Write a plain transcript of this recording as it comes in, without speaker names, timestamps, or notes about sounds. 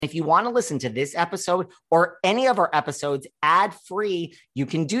If you want to listen to this episode or any of our episodes ad-free, you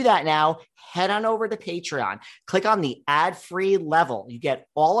can do that now. Head on over to Patreon. Click on the ad-free level. You get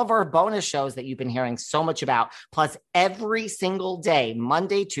all of our bonus shows that you've been hearing so much about. Plus, every single day,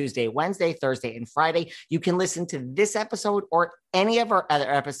 Monday, Tuesday, Wednesday, Thursday, and Friday, you can listen to this episode or any of our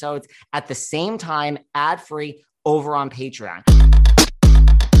other episodes at the same time, ad-free, over on Patreon.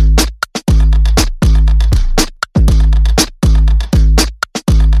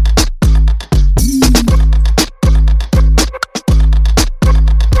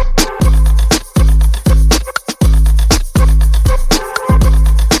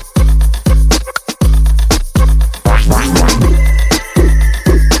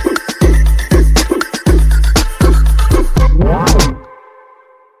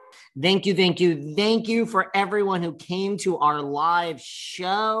 Thank you for everyone who came to our live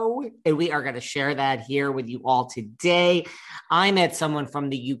show. And we are going to share that here with you all today. I met someone from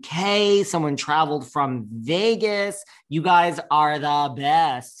the UK, someone traveled from Vegas. You guys are the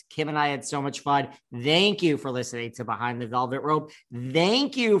best. Kim and I had so much fun. Thank you for listening to Behind the Velvet Rope.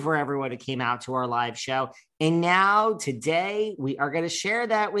 Thank you for everyone who came out to our live show. And now today we are going to share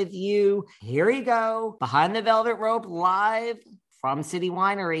that with you. Here you go. Behind the Velvet Rope live from City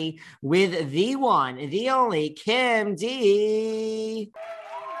Winery with the one, the only Kim D.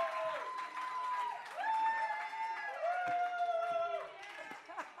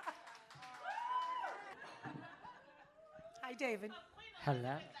 Hi, David.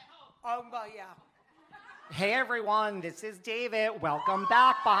 Hello. Oh, well, yeah. Hey, everyone. This is David. Welcome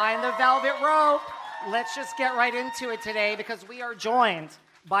back Behind the Velvet Rope. Let's just get right into it today because we are joined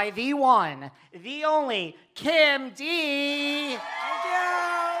by the one, the only Kim D. Thank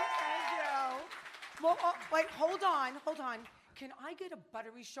you. Well, wait, hold on. Can I get a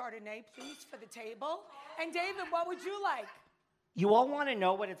buttery Chardonnay, please, for the table? And David, what would you like? You all want to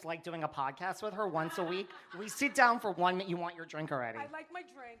know what it's like doing a podcast with her once a week? We sit down for 1 minute. You want your drink already. I like my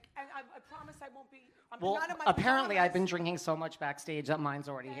drink, and I promise I won't be. Well, apparently I've been drinking so much backstage that mine's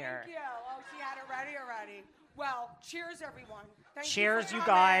already here. Thank you. Oh, she had it ready already. Well, cheers, everyone. Cheers, you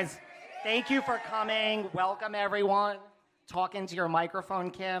guys. Thank you for coming. Welcome, everyone. Talk into your microphone,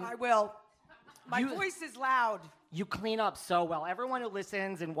 Kim. I will. My voice is loud. You clean up so well. Everyone who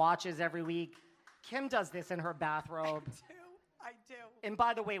listens and watches every week, Kim does this in her bathrobe. I do. And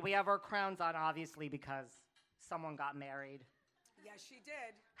by the way, we have our crowns on, obviously, because someone got married. Yes, she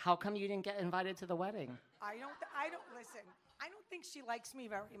did. How come you didn't get invited to the wedding? I don't listen. I don't think she likes me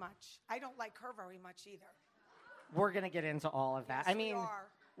very much. I don't like her very much either. We're going to get into all of that. Yes, I mean,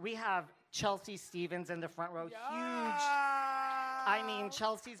 we have Chelsea Stevens in the front row. Yeah. Huge. I mean,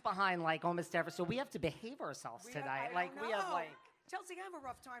 Chelsea's behind like almost ever. So we have to behave ourselves tonight. We have like. Chelsea, I have a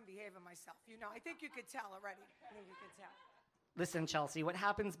rough time behaving myself. You know, I think you could tell already. I think you could tell. Listen, Chelsea, what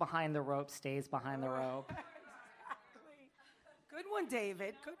happens behind the rope stays behind the rope. Exactly. Good one,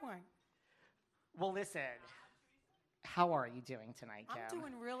 David. Good one. Well, listen. How are you doing tonight, Kim? I'm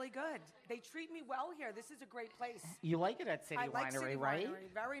doing really good. They treat me well here. This is a great place. You like it at City Winery, right?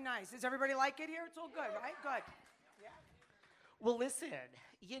 Winery. Very nice. Does everybody like it here? It's all good, right? Good. Yeah. Well, listen,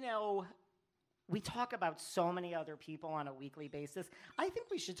 you know, we talk about so many other people on a weekly basis. I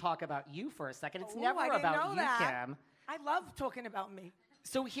think we should talk about you for a second. It's never about you, Kim. I love talking about me.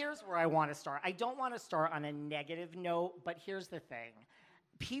 So here's where I want to start. I don't want to start on a negative note, but here's the thing.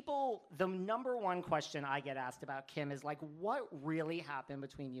 The number one question I get asked about Kim is like, what really happened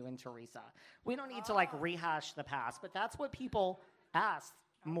between you and Teresa? We don't need to like rehash the past, but that's what people ask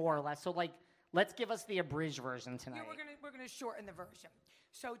more or less. So like, let's give us the abridged version tonight. Yeah, we're gonna shorten the version.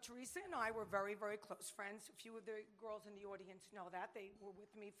 So Teresa and I were very, very close friends. A few of the girls in the audience know that. They were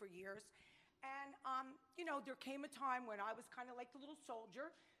with me for years. And, you know, there came a time when I was kind of like the little soldier.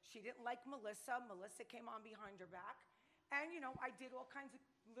 She didn't like Melissa. Melissa came on behind her back. And, you know, I did all kinds of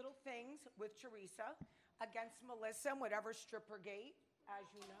little things with Teresa against Melissa and whatever Strippergate, as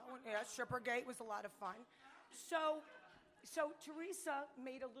you know. Yeah, Strippergate was a lot of fun. So Teresa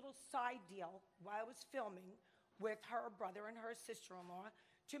made a little side deal while I was filming with her brother and her sister-in-law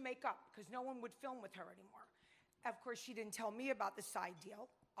to make up, because no one would film with her anymore. Of course, she didn't tell me about the side deal.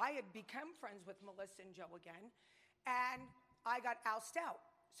 I had become friends with Melissa and Joe again, and I got ousted out.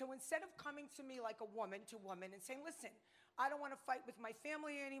 So instead of coming to me like a woman to woman and saying, listen, I don't want to fight with my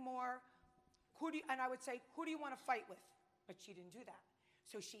family anymore, and I would say, who do you want to fight with? But she didn't do that.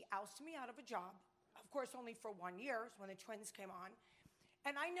 So she ousted me out of a job, of course only for 1 year when the twins came on.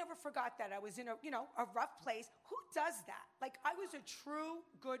 And I never forgot that. I was in a rough place. Who does that? Like, I was a true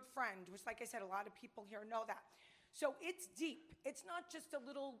good friend, which, like I said, a lot of people here know that. So it's deep. It's not just a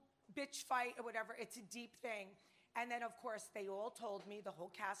little bitch fight or whatever. It's a deep thing. And then, of course, they all told me, the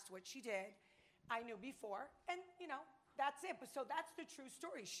whole cast, what she did. I knew before. And, that's it. But so that's the true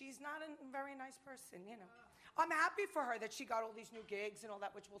story. She's not a very nice person, I'm happy for her that she got all these new gigs and all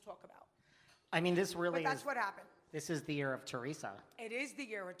that, which we'll talk about. I mean, this really But that's what happened. This is the year of Teresa. It is the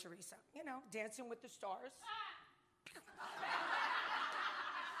year of Teresa. Dancing with the Stars.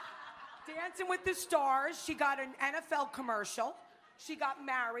 Dancing with the Stars. She got an NFL commercial. She got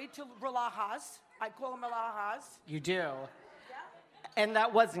married to Relajas. I call him Relajas. You do? And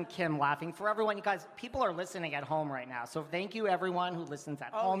that wasn't Kim laughing. For everyone, you guys, people are listening at home right now. So thank you, everyone who listens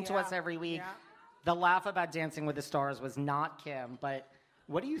at home to us every week. Yeah. The laugh about Dancing with the Stars was not Kim, but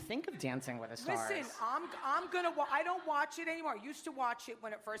what do you think of Dancing with the Stars? Listen, I don't watch it anymore. I used to watch it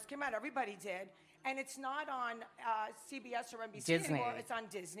when it first came out. Everybody did. And it's not on CBS or NBC Disney. anymore. It's on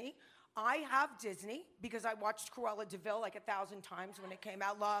Disney. I have Disney because I watched Cruella de Vil like 1,000 times when it came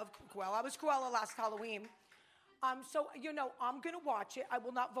out. Love Cruella. I was Cruella last Halloween. So, I'm going to watch it. I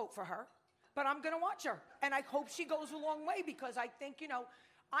will not vote for her, but I'm going to watch her. And I hope she goes a long way because I think,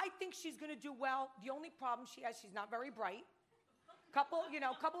 I think she's going to do well. The only problem she has, she's not very bright. Couple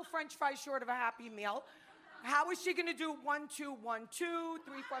French fries short of a Happy Meal. How is she going to do 1, 2, 1, 2,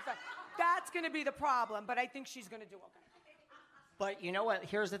 3, 4, 5? That's going to be the problem, but I think she's going to do okay. But you know what?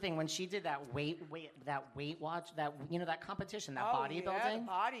 Here's the thing. When she did that weight watch, that competition, that bodybuilding. Yeah, the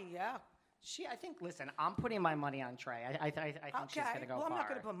body, yeah. I think, listen, I'm putting my money on Trey. I think she's going to go far. Well, I'm not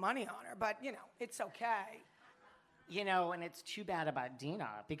going to put money on her, but, it's okay. And it's too bad about Dina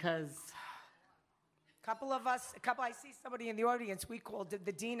because... I see somebody in the audience, we called it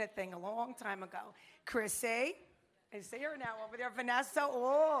the Dina thing a long time ago. Chrissy is here now over there. Vanessa,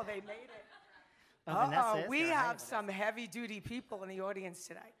 they made it. We have some heavy-duty people in the audience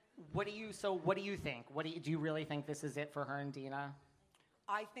today. What do you think? Do you really think this is it for her and Dina?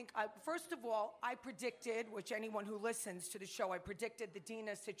 I think, first of all, I predicted, which anyone who listens to the show, I predicted the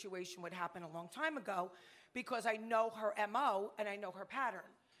Dina situation would happen a long time ago because I know her MO and I know her pattern.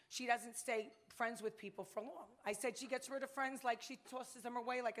 She doesn't stay friends with people for long. I said she gets rid of friends like she tosses them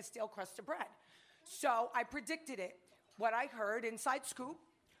away like a stale crust of bread. So I predicted it. What I heard, inside scoop,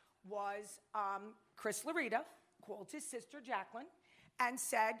 was Chris Larita called his sister Jacqueline and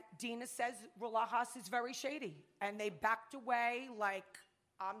said, Dina says Relajas is very shady. And they backed away like,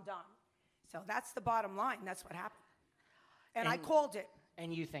 I'm done. So that's the bottom line. That's what happened. And I called it.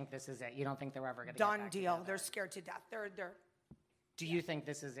 And you think this is it? You don't think they're ever going to get back together? Done deal. They're scared to death. Do you think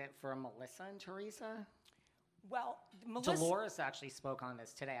this is it for Melissa and Teresa? Well, Melissa... Dolores actually spoke on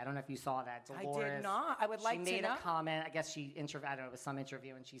this today. I don't know if you saw that. Dolores, I did not. I would like to know. She made a comment. I guess I don't know, it was some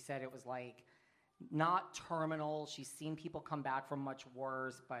interview, and she said it was like not terminal. She's seen people come back from much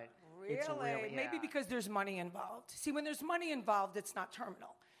worse, but it's really... Maybe because there's money involved. See, when there's money involved, it's not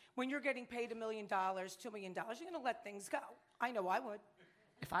terminal. When you're getting paid $1 million, $2 million, you're going to let things go. I know I would.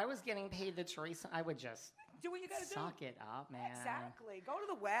 If I was getting paid the Teresa, I would just... Do what you got to do. Suck it up, man. Exactly. Go to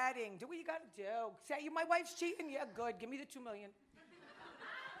the wedding. Do what you got to do. Say, my wife's cheating? Yeah, good. Give me the $2 million.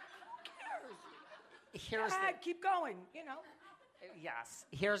 Who cares? Keep going, Yes.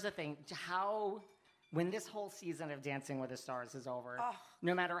 Here's the thing. When this whole season of Dancing with the Stars is over,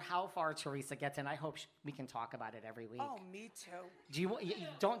 no matter how far Teresa gets in, I hope we can talk about it every week. Oh, me too.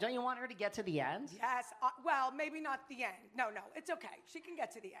 Don't you want her to get to the end? Yes. Well, maybe not the end. No, it's okay. She can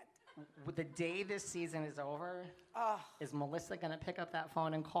get to the end. The day this season is over, is Melissa going to pick up that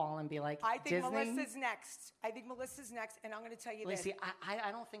phone and call and be like, I think Disney? Melissa's next. And I'm going to tell you this. See,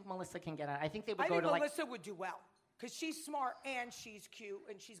 I don't think Melissa can get out. I think they would Melissa would do well because she's smart and she's cute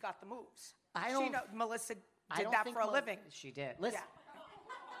and she's got the moves. Melissa did that for a living. She did. Listen.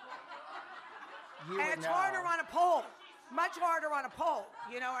 Yeah. And it's harder on a pole. Much harder on a pole.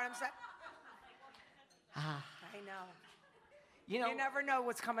 You know what I'm saying? I know. You never know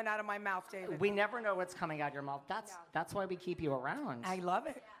what's coming out of my mouth, David. We never know what's coming out of your mouth. That's why we keep you around. I love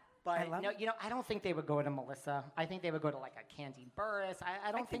it. But I don't think they would go to Melissa. I think they would go to like a Candy Burris.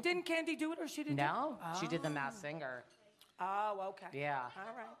 I don't think. Didn't Candy do it, or she didn't? No, she did the Masked Singer. Oh, okay. Yeah.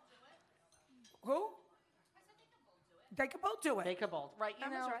 All right. Who? They could both do it. They could both. Right.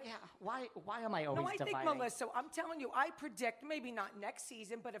 Right. Yeah. Why am I always dividing? I think Melissa, I'm telling you, I predict maybe not next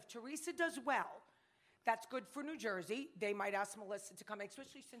season, but if Teresa does well, that's good for New Jersey. They might ask Melissa to come,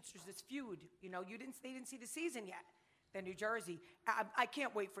 especially since there's this feud. They didn't see the season yet. Then New Jersey. I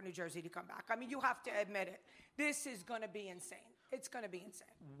can't wait for New Jersey to come back. I mean, you have to admit it. This is going to be insane. It's going to be insane.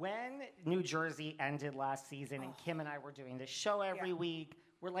 When New Jersey ended last season and Kim and I were doing this show every week,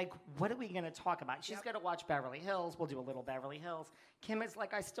 we're like, what are we going to talk about? She's going to watch Beverly Hills. We'll do a little Beverly Hills. Kim is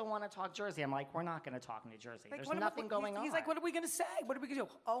like, I still want to talk Jersey. I'm like, we're not going to talk New Jersey. There's nothing going on. He's like, what are we going to say? What are we going to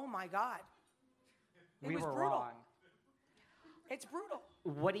do? Oh, my God. We was were brutal. wrong. It's brutal.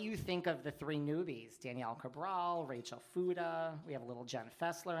 What do you think of the three newbies? Danielle Cabral, Rachel Fuda. We have a little Jen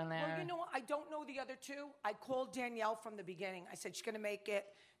Fessler in there. Well, you know what? I don't know the other two. I called Danielle from the beginning. I said, she's going to make it.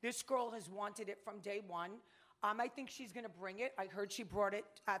 This girl has wanted it from day one. I think she's going to bring it. I heard she brought it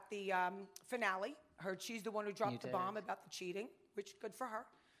at the finale. I heard she's the one who dropped the bomb about the cheating, which good for her.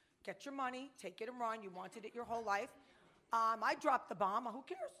 Get your money, take it and run. You wanted it your whole life. I dropped the bomb. Who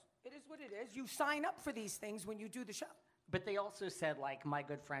cares? It is what it is. You sign up for these things when you do the show. But they also said, like, my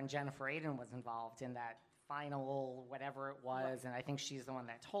good friend Jennifer Aiden was involved in that final whatever it was, right. And I think she's the one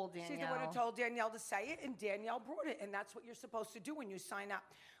that told Danielle. She's the one who told Danielle to say it, and Danielle brought it, and that's what you're supposed to do when you sign up.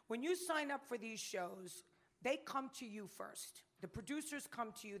 When you sign up for these shows, they come to you first. The producers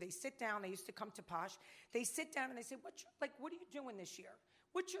come to you. They sit down. They used to come to Posh. They sit down and they say, what are you doing this year?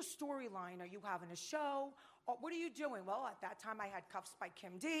 What's your storyline? Are you having a show? Or what are you doing? Well, at that time, I had Cuffs by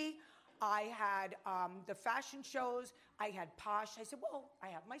Kim D. I had the fashion shows. I had Posh. I said, well, I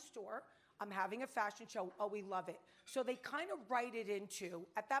have my store. I'm having a fashion show. Oh, we love it. So they kind of write it into,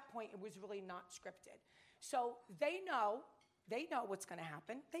 at that point, it was really not scripted. So they know what's going to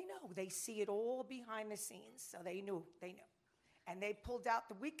happen. They know. They see it all behind the scenes. So they knew. And they pulled out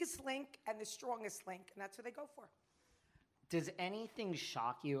the weakest link and the strongest link, and that's what they go for. Does anything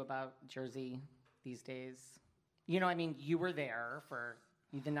shock you about Jersey these days? You know, I mean, you were there for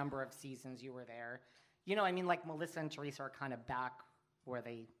the number of seasons you were there. You know, I mean, like Melissa and Teresa are kind of back where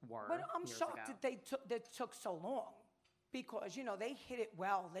they were. But I'm shocked that they took so long because, you know, they hit it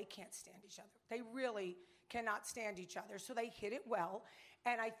well. They can't stand each other. They really cannot stand each other. So they hit it well.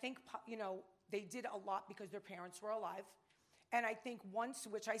 And I think, you know, they did a lot because their parents were alive. And I think once,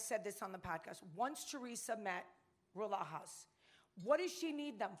 which I said this on the podcast, once Teresa met Rulajas, what does she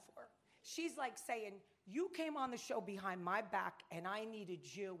need them for? She's like saying, you came on the show behind my back and I needed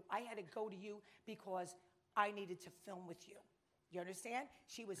you. I had to go to you because I needed to film with you. You understand?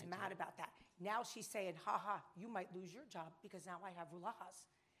 She was mad about that. Now she's saying, you might lose your job because now I have Rulajas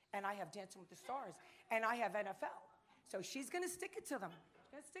and I have Dancing with the Stars and I have NFL. So she's going to stick it to them.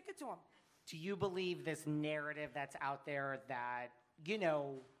 She's going to stick it to them. Do you believe this narrative that's out there that, you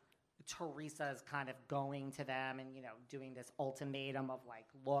know, Teresa is kind of going to them and, you know, doing this ultimatum of like,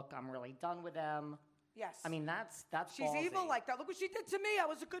 look, I'm really done with them? Yes. I mean, that's She's ballsy. evil like that. Look what she did to me. I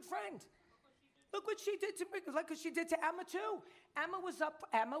was a good friend. Look what she did to me. Look what she did to Emma, too. Emma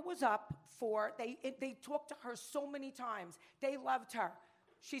was up for, they talked to her so many times. They loved her.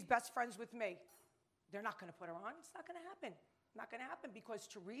 She's best friends with me. They're not going to put her on. It's not going to happen. Not going to happen because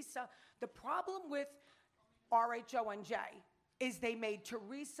Teresa, the problem with RHONJ is they made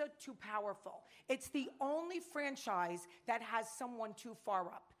Teresa too powerful. It's the only franchise that has someone too far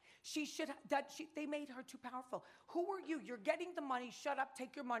up. They made her too powerful. Who are you? You're getting the money. Shut up,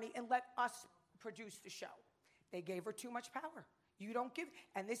 take your money, and let us produce the show. They gave her too much power. You don't give,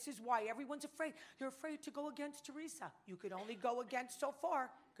 and this is why everyone's afraid. They're afraid to go against Teresa. You could only go against so far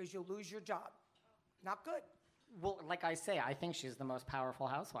because you'll lose your job. Not good. Well, like I say, I think she's the most powerful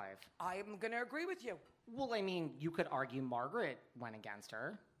housewife. I'm going to agree with you. Well, I mean, you could argue Margaret went against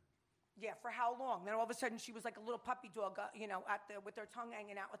her. Yeah, for how long? Then all of a sudden she was like a little puppy dog, you know, with her tongue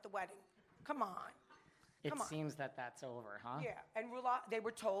hanging out at the wedding. Come on. It seems that that's over, huh? Yeah, and they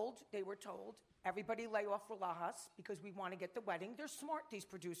were told, everybody lay off Rulajas because we want to get the wedding. They're smart, these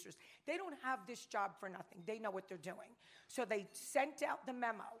producers. They don't have this job for nothing. They know what they're doing. So they sent out the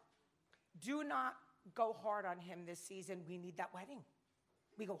memo. Do not go hard on him this season. We need that wedding.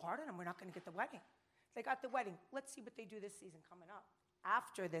 We go hard on him, we're not going to get the wedding. They got the wedding. Let's see what they do this season coming up.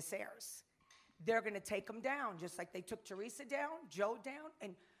 After this airs, they're going to take them down, just like they took Teresa down, Joe down,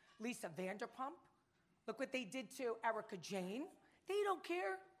 and Lisa Vanderpump. Look what they did to Erica Jane. They don't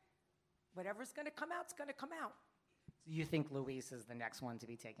care. Whatever's going to come out, it's going to come out. You think Luis is the next one to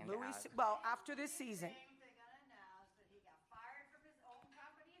be taken down? Well, after this season. They're going to announce that he got fired from his own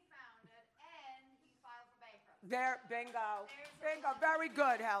company he founded, and he filed for bankruptcy. Bingo. Very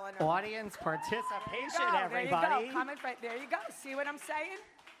good, Helena. Audience participation, everybody. There you go. There you go. See what I'm saying?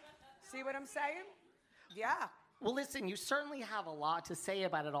 Yeah. Well, listen, you certainly have a lot to say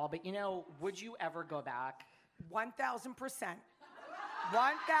about it all, but, you know, would you ever go back? 1,000%. 1,000%.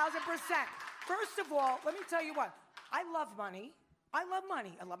 First of all, let me tell you what. I love money. I love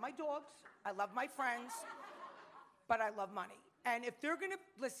my dogs. I love my friends. But I love money. And if they're going to,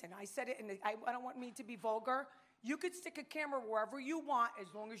 listen, I said it, and I don't want me to be vulgar. You could stick a camera wherever you want as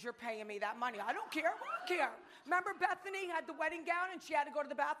long as you're paying me that money. I don't care. Remember Bethany had the wedding gown and she had to go to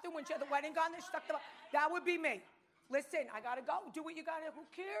the bathroom when she had the wedding gown? That would be me. Listen, I got to go. Do what you got to. Who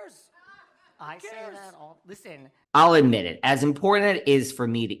cares? I say that all. Listen, I'll admit it, as important it is for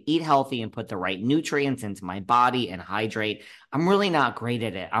me to eat healthy and put the right nutrients into my body and hydrate, I'm really not great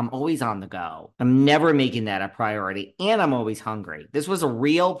at it. I'm always on the go. I'm never making that a priority, and I'm always hungry. This was a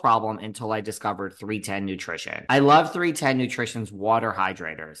real problem until I discovered 310 Nutrition. I love 310 Nutrition's water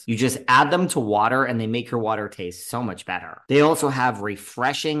hydrators. You just add them to water and they make your water taste so much better. They also have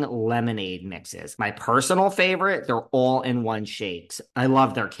refreshing lemonade mixes. My personal favorite, they're all in one shapes. I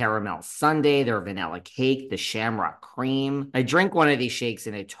love their caramel sundae, their vanilla cake, the shamrock cream. I drink one of these shakes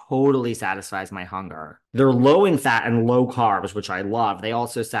and it totally satisfies my hunger. They're low in fat and low carbs, which I love. They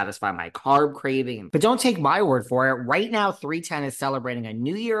also satisfy my carb craving. But don't take my word for it. Right now, 310 is celebrating a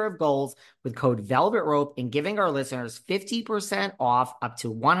new year of goals with code Velvet Rope and giving our listeners 50% off up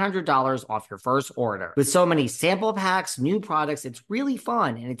to $100 off your first order. With so many sample packs, new products, it's really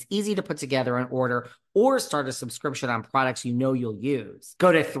fun and it's easy to put together an order or start a subscription on products you know you'll use.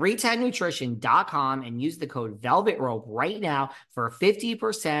 Go to 310nutrition.com and use the code Velvet Rope right now for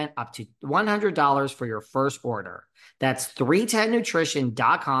 50% up to $100 for your first order. That's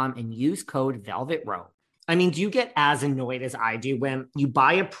 310nutrition.com and use code Velvet Rope. I mean, do you get as annoyed as I do when you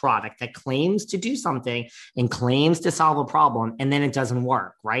buy a product that claims to do something and claims to solve a problem and then it doesn't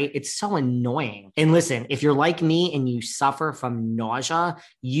work, right? It's so annoying. And listen, if you're like me and you suffer from nausea,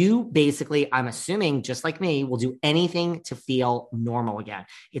 you basically, I'm assuming, just like me, will do anything to feel normal again.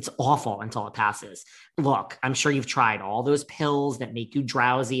 It's awful until it passes. Look, I'm sure you've tried all those pills that make you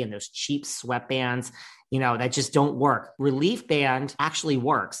drowsy and those cheap sweatbands, that just don't work. Relief Band actually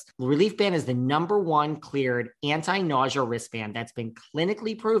works. Relief Band is the #1 cleared anti-nausea wristband that's been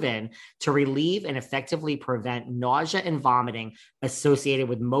clinically proven to relieve and effectively prevent nausea and vomiting associated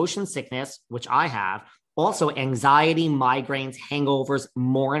with motion sickness, which I have, also anxiety, migraines, hangovers,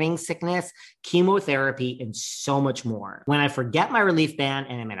 morning sickness, chemotherapy, and so much more. When I forget my Relief Band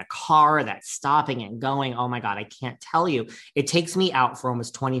and I'm in a car that's stopping and going, oh my God, I can't tell you. It takes me out for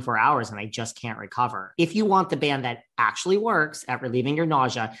almost 24 hours and I just can't recover. If you want the band that actually works at relieving your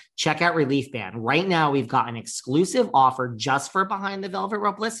nausea, check out Relief Band. Right now, we've got an exclusive offer just for Behind the Velvet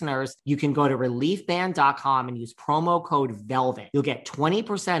Rope listeners. You can go to reliefband.com and use promo code VELVET. You'll get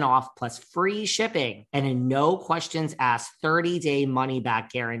 20% off plus free shipping and a no questions asked 30-day money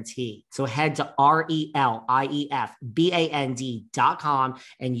back guarantee. So head to RELIEFBAND.com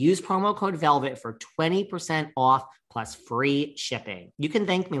and use promo code VELVET for 20% off plus free shipping. You can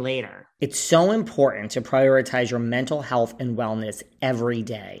thank me later. It's so important to prioritize your mental health and wellness every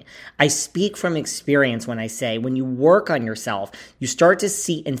day. I speak from experience when I say when you work on yourself, you start to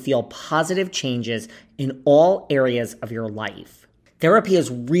see and feel positive changes in all areas of your life. Therapy has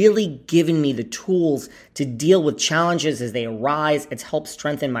really given me the tools to deal with challenges as they arise. It's helped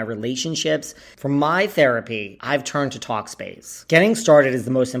strengthen my relationships. For my therapy, I've turned to Talkspace. Getting started is the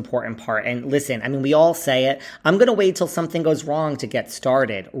most important part. And listen, we all say it. I'm going to wait till something goes wrong to get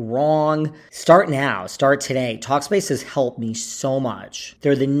started. Wrong. Start now. Start today. Talkspace has helped me so much.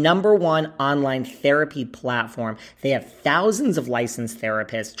 They're the #1 online therapy platform. They have thousands of licensed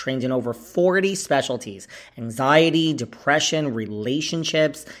therapists trained in over 40 specialties: anxiety, depression,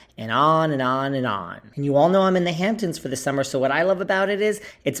 relationships, and on and on and on. And you all know I'm in the Hamptons for the summer, so what I love about it is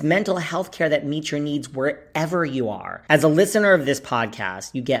it's mental health care that meets your needs wherever you are. As a listener of this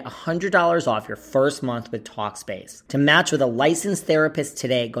podcast, you get $100 off your first month with Talkspace. To match with a licensed therapist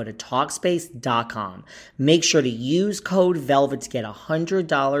today, go to Talkspace.com. Make sure to use code VELVET to get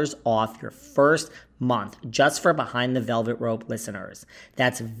 $100 off your first month just for Behind the Velvet Rope listeners.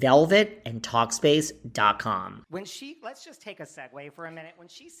 That's Velvet and Talkspace.com. Let's just take a segue for a minute. When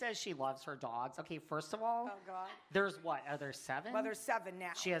she says she loves her dogs, okay, first of all, Oh, God. there's what? Are there 7? Well, there's 7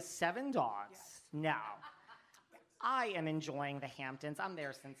 now. She has 7 dogs. Yes. Now, I am enjoying the Hamptons. I'm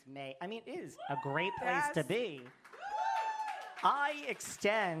there since May. It is a great place to be. I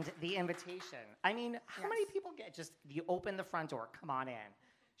extend the invitation. How many people you open the front door, come on in.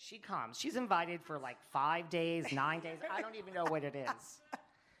 She comes. She's invited for 5 days, 9 days. I don't even know what it is.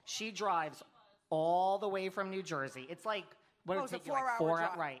 She drives all the way from New Jersey. It's what would it take you? 4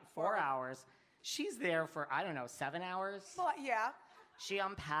 hours. Right, 4 hours. She's there for, 7 hours. Well, yeah. She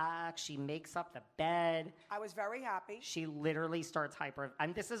unpacks. She makes up the bed. I was very happy. She literally starts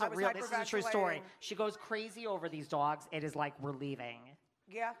this is a true story. She goes crazy over these dogs. It is relieving.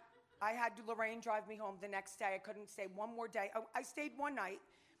 Yeah. I had Lorraine drive me home the next day. I couldn't stay one more day. I stayed one night.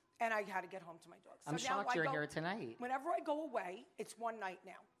 And I had to get home to my dogs. I'm shocked you're here tonight. Whenever I go away, it's one night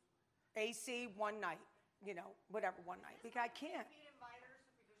now. AC, one night. Whatever, one night. Because I can't.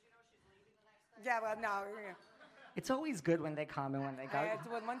 Yeah, well, no. Yeah. It's always good when they come and when they go.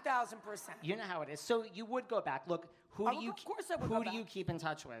 1,000%. You know how it is. So you would go back. Look, who do you keep in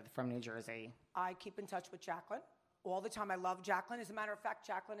touch with from New Jersey? I keep in touch with Jacqueline. all the time. I love Jacqueline. As a matter of fact,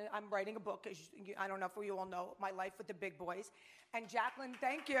 Jacqueline, I'm writing a book. I don't know if you all know, My Life with the Big Boys. And Jacqueline,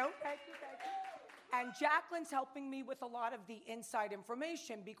 thank you. And Jacqueline's helping me with a lot of the inside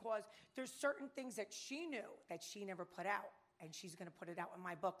information because there's certain things that she knew that she never put out. And she's going to put it out in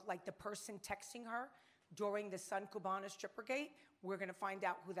my book. Like the person texting her during the Sun Cubana stripper gate, we're going to find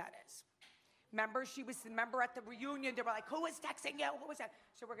out who that is. Remember at the reunion, they were like, who was texting you? Who was that?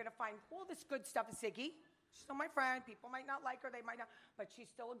 So we're going to find all this good stuff. Ziggy, she's still my friend. People might not like her. They might not. But she's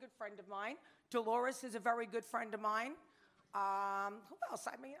still a good friend of mine. Dolores is a very good friend of mine. Who else?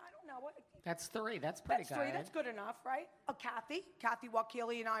 I mean, I don't know. That's 3. That's pretty good. That's 3. That's good enough, right? Oh, Kathy. Kathy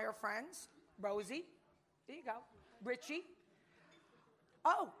Wakili and I are friends. Rosie. There you go. Richie.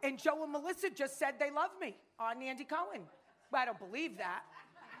 Oh, and Joe and Melissa just said they love me on Andy Cohen. Well, I don't believe that,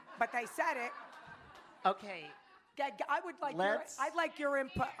 but they said it. Okay. I'd like your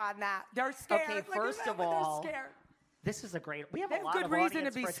input on that. They're scared. Okay, first of all, they're scared. This is a great. We have a lot good of reason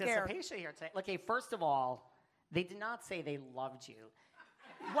audience to be participation scared. here today. Okay, first of all, they did not say they loved you.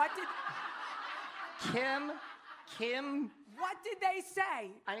 What did Kim? What did they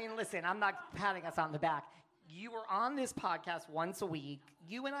say? I mean, listen, I'm not patting us on the back. You were on this podcast once a week.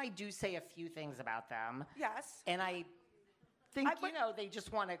 You and I do say a few things about them. Yes. And I think, they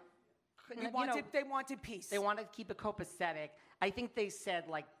just want to... They wanted peace. They want to keep it copacetic. I think they said,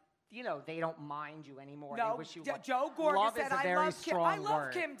 they don't mind you anymore. No, they wish you Joe Gorga love said, is a I very love strong Kim. I love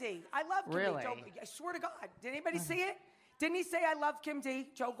word. Kim D. I love Kim Really? D. I swear to God. Did anybody see it? Didn't he say, I love Kim D,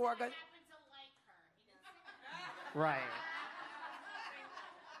 Joe Gorga? I happen to like her. He doesn't. Right.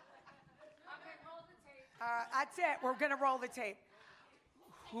 Okay, roll the tape. That's it. We're going to roll the tape.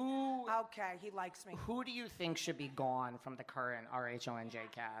 Okay, he likes me. Who do you think should be gone from the current RHONJ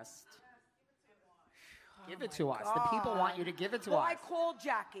cast? Give it to us. The people want you to give it to us. I called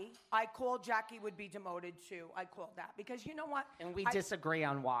Jackie. I called Jackie would be demoted too. I called that because you know what? And we disagree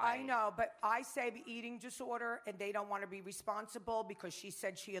on why. I know, but I say the eating disorder, and they don't want to be responsible because she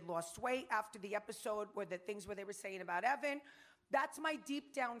said she had lost weight after the episode where the things where they were saying about Evan. That's my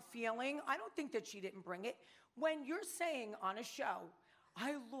deep down feeling. I don't think that she didn't bring it. When you're saying on a show,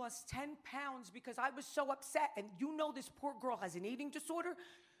 I lost 10 pounds because I was so upset, and this poor girl has an eating disorder,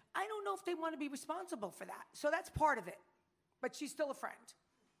 I don't know if they want to be responsible for that. So that's part of it. But she's still a friend.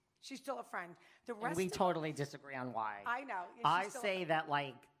 She's still a friend. The rest and we totally disagree on why. I know. I say that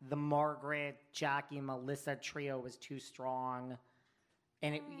the Margaret, Jackie, Melissa trio was too strong.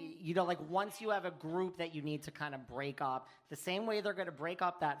 And once you have a group that you need to kind of break up, the same way they're going to break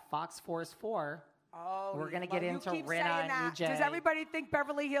up that Fox Force 4. Oh, we're going to get into Rinna and EJ. Does everybody think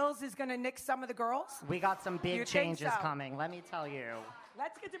Beverly Hills is going to nix some of the girls? We got some big changes coming, let me tell you.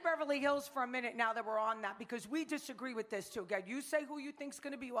 Let's get to Beverly Hills for a minute now that we're on that, because we disagree with this too. Again, you say who you think is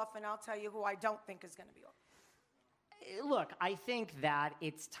going to be off, and I'll tell you who I don't think is going to be off. Look, I think that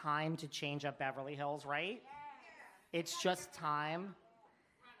it's time to change up Beverly Hills, right? Yeah. It's just time.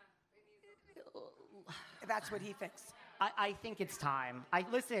 That's what he thinks. I think it's time.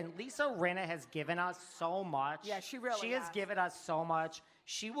 Listen, Lisa Rinna has given us so much. Yeah, she really has given us so much.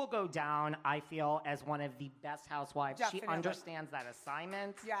 She will go down, I feel, as one of the best housewives. Definitely. She understands that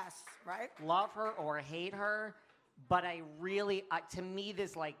assignment. Yes, right? Love her or hate her. But I really, to me,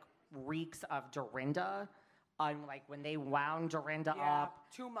 this reeks of Dorinda. When they wound Dorinda up.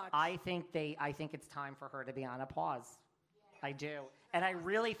 Too much. I think it's time for her to be on a pause. Yeah. I do. And I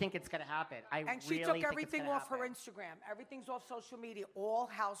really think it's going to happen. And she took everything off her Instagram. Everything's off social media, all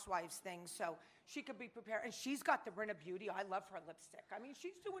housewives things. So she could be prepared. And she's got the Rinna Beauty. I love her lipstick. I mean,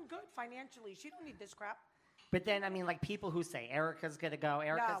 she's doing good financially. She don't need this crap. But then, people who say Erica's going to go.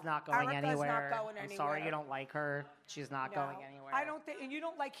 Erica's not going anywhere. Not going anywhere. I'm sorry you don't like her. She's not going anywhere. I don't think, and you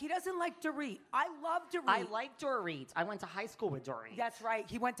don't like, he doesn't like Dorit. I love Dorit. I like Dorit. I went to high school with Dorit. That's right.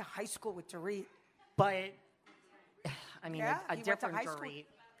 He went to high school with Dorit. But... a different Dorit.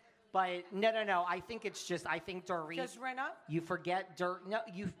 But no. I think it's just, Dorit. Just Rinna? You forget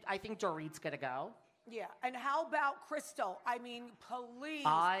I think Dorit's going to go. Yeah. And how about Crystal? I mean, please.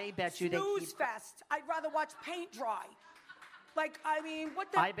 I bet you Snooze fest. I'd rather watch paint dry. What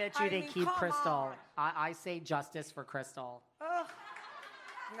the? I bet you they keep Crystal. I say justice for Crystal. Ugh.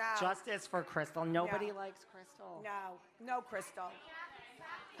 No. Justice for Crystal. Nobody likes Crystal. No Crystal.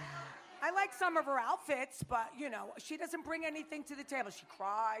 I like some of her outfits, but, she doesn't bring anything to the table. She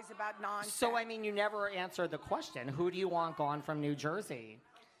cries about nonsense. So, you never answered the question. Who do you want gone from New Jersey?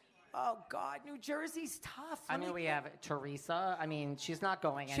 Oh, God, New Jersey's tough. We have Teresa. She's not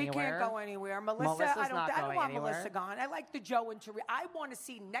going anywhere. She can't go anywhere. Melissa, I don't want Melissa gone. I like the Joe and Teresa. I want to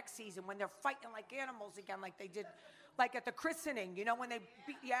see next season when they're fighting like animals again, like they did, at the christening, when they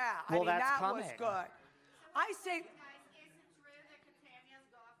beat, Well, that coming. was good. I say, Guys, is it true that Catania's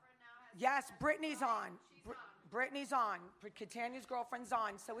girlfriend now has... yes, Brittany's on. She's on. Brittany's on. Catania's girlfriend's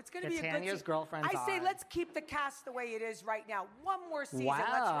on. So it's going to be a good Catania's girlfriend's I say on. let's keep the cast the way it is right now. One more season. Let's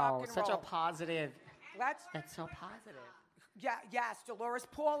rock Wow, and such roll. a positive. Let's. That's so positive. Yeah. Yes. Dolores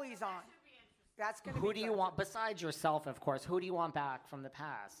Paulie's on. That's going to be Who do you good. want, besides yourself, of course, who do you want back from the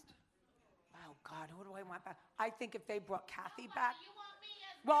past? Oh God, who do I want back? I think if they brought Kathy back. You want me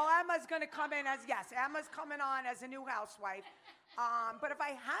as... Well, Emma's going to come in as, yes, Emma's coming on as a new housewife. But if I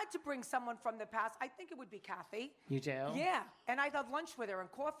had to bring someone from the past, I think it would be Kathy. You do? Yeah, and I'd have lunch with her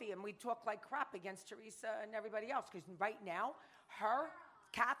and coffee, and we'd talk like crap against Teresa and everybody else. Because right now, her,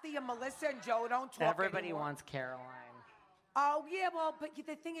 Kathy, and Melissa and Joe don't talk Everybody anymore. wants Caroline. Oh, yeah, well, but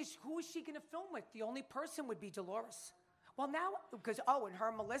the thing is, who is she going to film with? The only person would be Dolores. Well, now, because, and her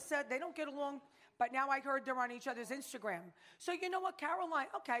and Melissa, they don't get along. But now I heard they're on each other's Instagram. So you know what, Caroline?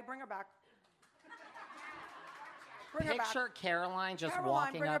 Okay, bring her back. Bring her back. Picture Caroline just Caroline,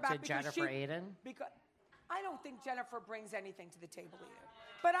 walking bring her up to back because Jennifer Aiden. Because I don't think Jennifer brings anything to the table either.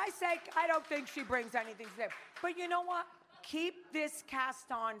 But I say I don't think she brings anything to the table. But you know what? Keep this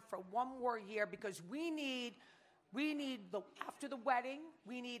cast on for one more year because we need after the wedding,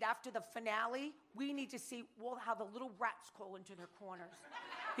 we need after the finale, we need to see how the little rats crawl into their corners.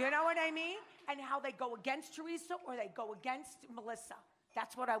 You know what I mean? And how they go against Teresa or they go against Melissa.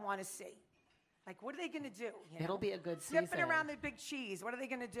 That's what I want to see. Like, what are they going to do? You know? It'll be a good season. Sniffing around the big cheese. What are they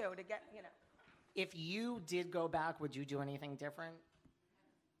going to do to get, If you did go back, would you do anything different?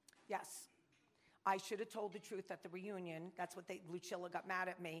 Yes. I should have told the truth at the reunion. That's what Lucilla got mad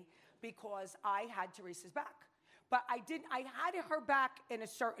at me because I had Teresa's back. But I didn't. I had her back in a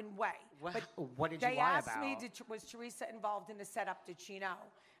certain way. What, but what did you they lie asked about? me, was Teresa involved in the setup? Did she know?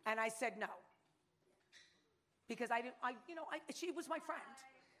 And I said no. Because she was my friend.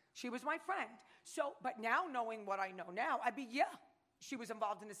 She was my friend. So, but now knowing what I know now, I'd be, she was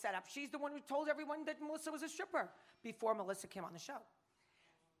involved in the setup. She's the one who told everyone that Melissa was a stripper before Melissa came on the show.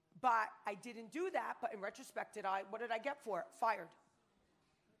 But I didn't do that. But in retrospect, what did I get for it? Fired.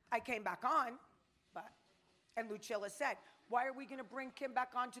 I came back on, and Lucilla said, why are we going to bring Kim back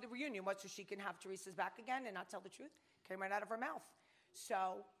on to the reunion? What, so she can have Teresa's back again and not tell the truth? Came right out of her mouth.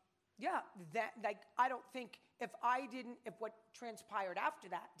 So, I don't think if what transpired after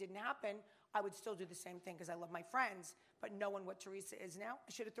that didn't happen, I would still do the same thing because I love my friends. But knowing what Teresa is now,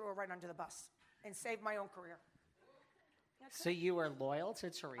 I should have thrown her right under the bus and saved my own career. So you were loyal to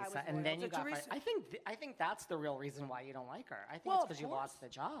Teresa, and then you got fired. I think that's the real reason why you don't like her. I think it's because you lost the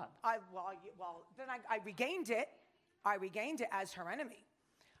job. Then I regained it. I regained it as her enemy.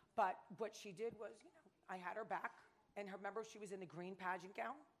 But what she did was, I had her back, and remember she was in the green pageant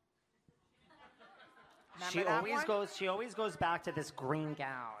gown. She always goes back to this green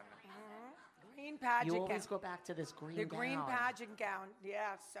gown. Mm-hmm. Green pageant gown. You always go back to this green gown. The green pageant gown.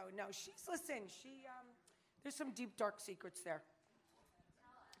 Yeah. So no, there's some deep, dark secrets there.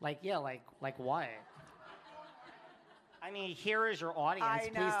 Like what? I mean, here is your audience.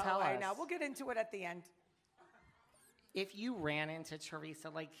 Please tell us. I know. We'll get into it at the end. If you ran into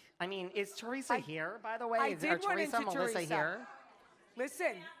Teresa, is Teresa here, by the way? I did run into Melissa Teresa. Here?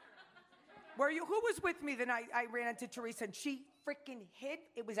 Listen, who was with me the night I ran into Teresa and she freaking hid?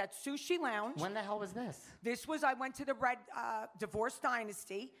 It was at Sushi Lounge. When the hell was this? I went to the Red Divorce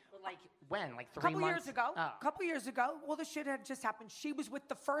Dynasty. When? Like 3 months? Couple years ago. Oh. Couple years ago. Well, the shit had just happened. She was with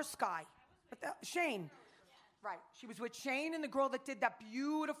the first guy, Shane. Right. She was with Shane and the girl that did that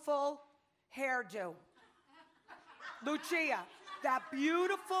beautiful hairdo. Lucia. That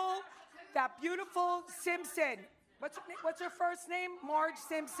beautiful Simpson. What's her first name? Marge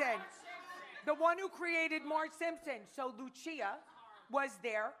Simpson. The one who created Marge Simpson. So Lucia was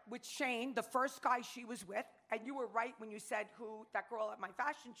there with Shane, the first guy she was with, and you were right when you said who that girl at my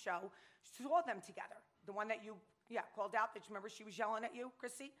fashion show saw them together. The one that you called out. That you remember she was yelling at you,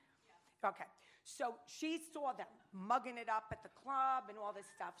 Chrissy? Yeah. Okay. So she saw them mugging it up at the club and all this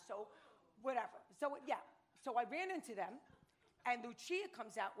stuff. So whatever. So I ran into them, and Lucia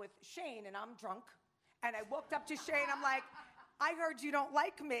comes out with Shane, and I'm drunk. And I walked up to Shane, I'm like, I heard you don't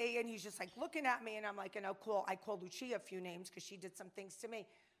like me. And he's just like looking at me, and I'm like, cool. I called Lucia a few names because she did some things to me.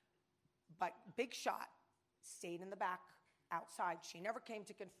 But Big Shot stayed in the back outside. She never came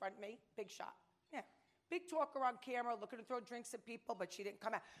to confront me. Big Shot. Yeah. Big talker on camera, looking to throw drinks at people, but she didn't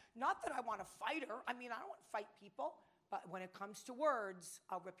come out. Not that I want to fight her. I mean, I don't want to fight people. But when it comes to words,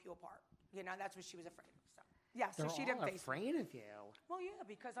 I'll rip you apart. That's what she was afraid of. So, so she didn't face me. They're all afraid of you. Well, yeah,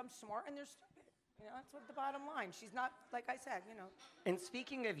 because I'm smart and they're stupid. That's what the bottom line. She's not, like I said, And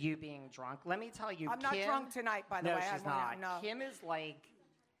speaking of you being drunk, let me tell you, I'm not drunk tonight, by the way. No, she's not. No. Kim is like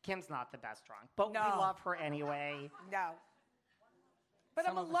Kim's not the best drunk, but No. we love her anyway. No. But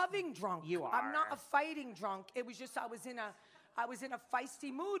Some I'm a of us- loving drunk. You I'm not are. a fighting drunk. It was just I was in a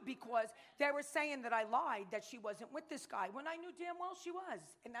feisty mood because they were saying that I lied, that she wasn't with this guy, when I knew damn well she was.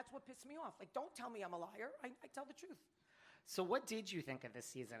 And that's what pissed me off. Like, don't tell me I'm a liar. I tell the truth. So what did you think of this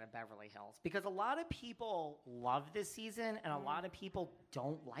season of Beverly Hills? Because a lot of people love this season and a lot of people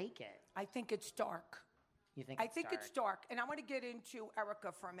don't like it. I think it's dark. You think I think it's dark. And I want to get into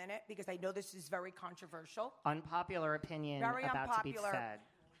Erica for a minute because I know this is very controversial. Unpopular opinion Very about to be unpopular. said.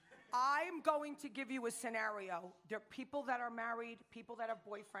 I'm going to give you a scenario. There are people that are married, people that have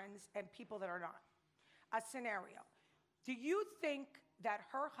boyfriends, and people that are not. A scenario. Do you think that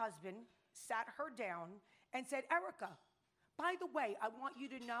her husband sat her down and said, Erica, by the way, I want you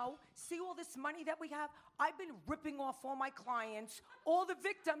to know, see all this money that we have? I've been ripping off all my clients, all the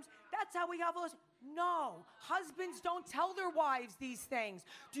victims. That's how we have all this. No, husbands don't tell their wives these things.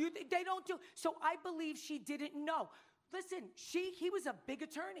 They don't do. So I believe she didn't know. Listen, he was a big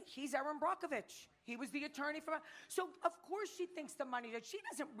attorney. He's Aaron Brockovich. He was the attorney for. So of course she thinks the money that she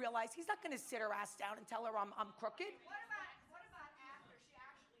doesn't realize. He's not going to sit her ass down and tell her I'm crooked. What about after she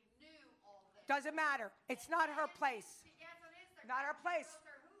actually knew all this? Doesn't matter. It's not her place. Yes, it is. Not her place.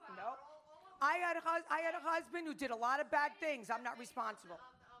 No. No. I had a husband who did a lot of bad things. I'm not responsible.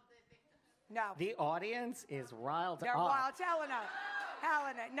 Of the victims. No. The audience is riled They're up. wild.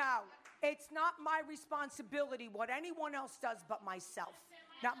 Helena, no. It's not my responsibility what anyone else does but myself.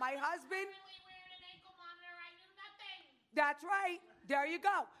 Not my husband. That's right. There you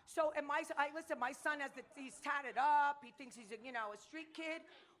go. So, and listen, my son he's tatted up. He thinks he's a street kid.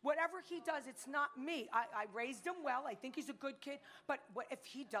 Whatever he does, it's not me. I raised him well. I think he's a good kid. But if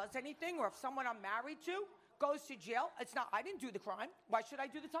he does anything, or if someone I'm married to goes to jail, I didn't do the crime. Why should I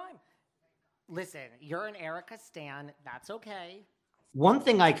do the time? Listen, you're an Erica stan. That's okay. One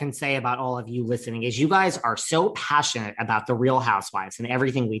thing I can say about all of you listening is you guys are so passionate about the Real Housewives and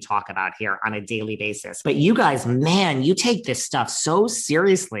everything we talk about here on a daily basis. But you guys, man, you take this stuff so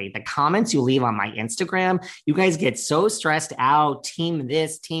seriously. The comments you leave on my Instagram, you guys get so stressed out. Team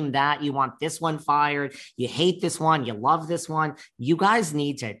this, team that. You want this one fired. You hate this one. You love this one. You guys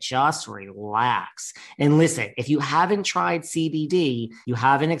need to just relax. And listen, if you haven't tried CBD, you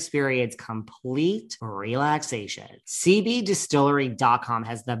haven't experienced complete relaxation. CBDistillery.com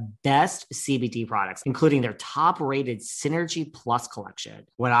has the best CBD products, including their top-rated Synergy Plus collection.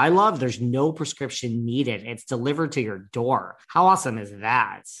 What I love, there's no prescription needed. It's delivered to your door. How awesome is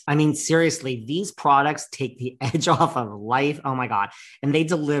that? I mean, seriously, these products take the edge off of life. Oh my God. And they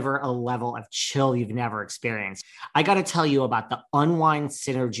deliver a level of chill you've never experienced. I got to tell you about the Unwind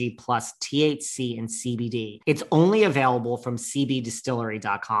Synergy Plus THC and CBD. It's only available from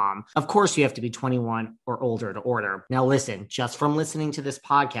CBDistillery.com. Of course, you have to be 21 or older to order. Now listen, just from listening to this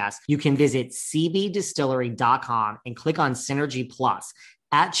podcast, you can visit cbdistillery.com and click on Synergy Plus.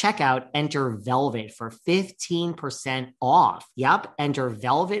 At checkout, enter Velvet for 15% off. Yep, enter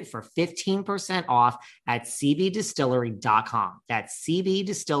Velvet for 15% off at cbdistillery.com. That's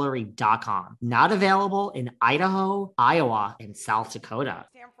cbdistillery.com. Not available in Idaho, Iowa, and South Dakota.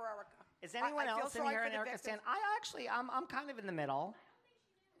 Stand for Erica. Is anyone I feel else in sorry here for an the Erica victims. stan? I'm kind of in the middle.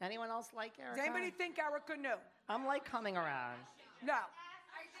 Anyone else like Erica? Does anybody think Erica knew? I'm like coming around. No.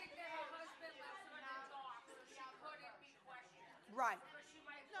 I think that her husband lets her talk, so she couldn't be questioned. Right.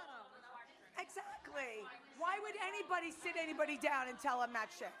 Exactly. Why would anybody sit anybody down and tell them that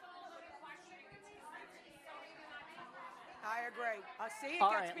shit? I agree. See, it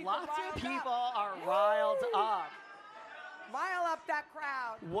All gets right, people lots riled of people up. are riled up. Rile up that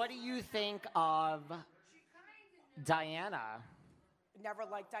crowd. What do you think of Diana? Never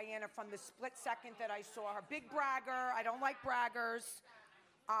liked Diana from the split second that I saw her. Big bragger. I don't like braggers.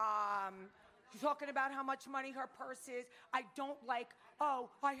 Talking about how much money her purse is. I don't like,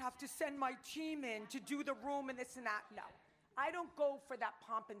 I have to send my team in to do the room and this and that. No. I don't go for that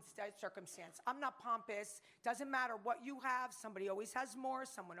pomp and circumstance. I'm not pompous. Doesn't matter what you have. Somebody always has more.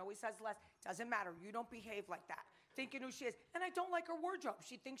 Someone always has less. Doesn't matter. You don't behave like that. Thinking who she is. And I don't like her wardrobe.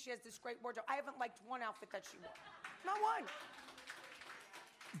 She thinks she has this great wardrobe. I haven't liked one outfit that she wore. Not one.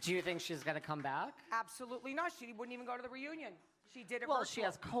 Do you think she's going to come back? Absolutely not. She wouldn't even go to the reunion. She did it Well, virtual. she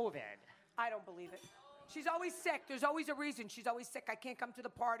has COVID. I don't believe it. She's always sick. There's always a reason. She's always sick. I can't come to the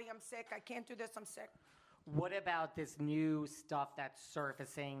party. I'm sick. I can't do this. I'm sick. What about this new stuff that's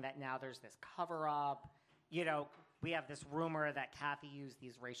surfacing that now there's this cover-up? You know, we have this rumor that Kathy used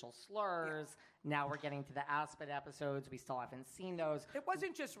these racial slurs. Yeah. Now we're getting to the Aspen episodes. We still haven't seen those. It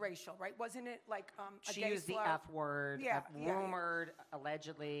wasn't just racial, right? Wasn't it like a she gay used slur? the F word, Yeah, rumored,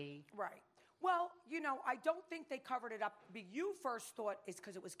 allegedly. Right. Well, I don't think they covered it up. But you first thought it's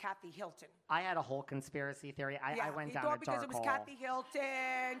because it was Kathy Hilton. I had a whole conspiracy theory. I went down a dark hole. Because it was Kathy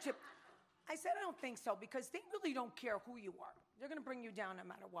Hilton. I said I don't think so because they really don't care who you are. They're going to bring you down no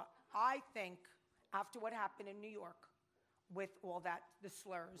matter what. I think after what happened in New York with all that, the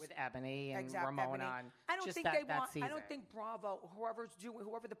slurs. With Ebony and Ramona. I don't think they want, I don't think Bravo,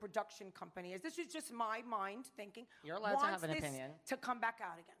 whoever the production company is, this is just my mind thinking. You're allowed to have an opinion. To come back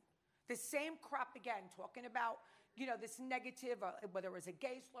out again. The same crap again, talking about, this negative, whether it was a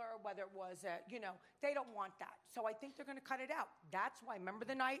gay slur, whether it was, they don't want that. So I think they're going to cut it out. That's why, remember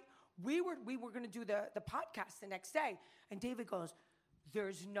the night we were going to do the podcast the next day, and David goes,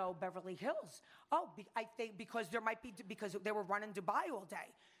 there's no Beverly Hills. Oh, I think because they were running Dubai all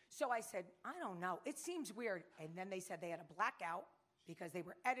day. So I said, I don't know. It seems weird. And then they said they had a blackout because they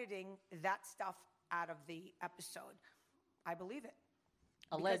were editing that stuff out of the episode. I believe it.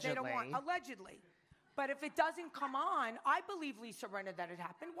 Allegedly. Allegedly. But if it doesn't come on, I believe Lisa Rinna that it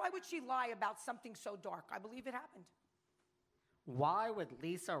happened. Why would she lie about something so dark? I believe it happened. Why would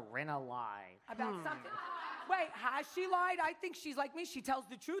Lisa Rinna lie? About something. Wait, has she lied? I think she's like me. She tells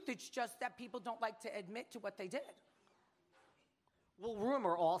the truth. It's just that people don't like to admit to what they did. Well,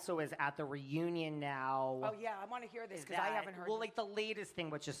 rumor also is at the reunion now. Oh, yeah. I want to hear this because I haven't heard. Well, like the latest thing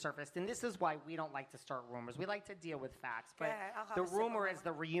which has surfaced, and this is why we don't like to start rumors. We like to deal with facts. But the rumor is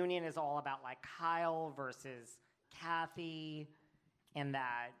the reunion is all about like Kyle versus Kathy, and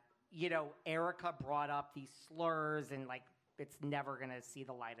that, Erica brought up these slurs and like it's never going to see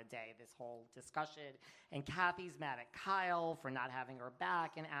the light of day, this whole discussion. And Kathy's mad at Kyle for not having her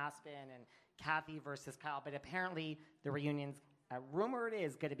back in Aspen, and Kathy versus Kyle. But apparently the reunion's rumored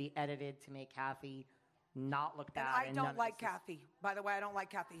is going to be edited to make Kathy not look bad. And I don't like Kathy. By the way, I don't like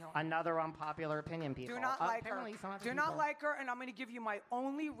Kathy Hilton. Another unpopular opinion, people. Do not like her. Do not like her, and I'm going to give you my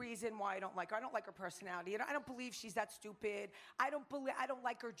only reason why I don't like her. I don't like her personality. I don't believe she's that stupid. I don't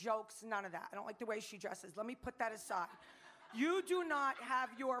like her jokes, none of that. I don't like the way she dresses. Let me put that aside. You do not have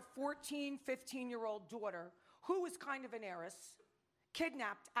your 14, 15-year-old daughter, who is kind of an heiress,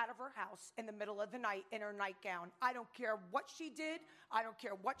 kidnapped out of her house in the middle of the night in her nightgown. I don't care what she did. I don't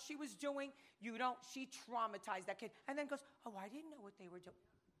care what she was doing. She traumatized that kid. And then goes, oh, I didn't know what they were doing.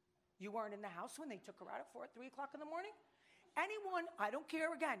 You weren't in the house when they took her out at 3 o'clock in the morning? Anyone, I don't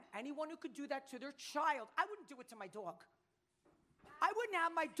care again, anyone who could do that to their child, I wouldn't do it to my dog. I wouldn't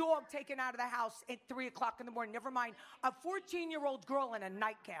have my dog taken out of the house at 3 o'clock in the morning. Never mind a 14-year-old girl in a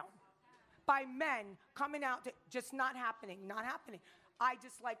nightgown by men coming out. Just not happening, not happening. I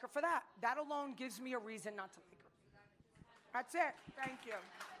dislike her for that. That alone gives me a reason not to like her. That's it. Thank you.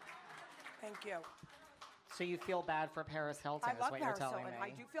 Thank you. So you feel bad for Paris Hilton, I love what Paris you're telling Hilton. me.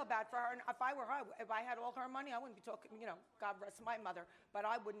 I do feel bad for her. And if I were her, if I had all her money, I wouldn't be talking, God rest my mother. But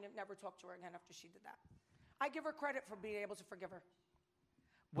I wouldn't have never talked to her again after she did that. I give her credit for being able to forgive her.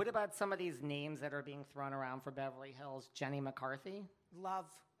 What about some of these names that are being thrown around for Beverly Hills? Jenny McCarthy? Love.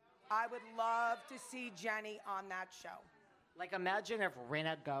 I would love to see Jenny on that show. Like, imagine if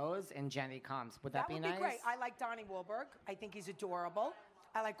Rinna goes and Jenny comes. Would that be nice? That would be great. I like Donnie Wahlberg. I think he's adorable.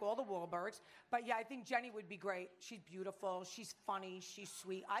 I like all the Wahlbergs. But, yeah, I think Jenny would be great. She's beautiful. She's funny. She's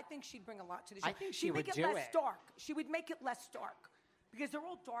sweet. I think she'd bring a lot to the show. I think she would do it. She'd make it less dark. She would make it less dark. Because they're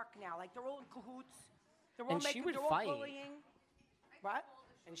all dark now. Like, they're all in cahoots. They're all bullying. What?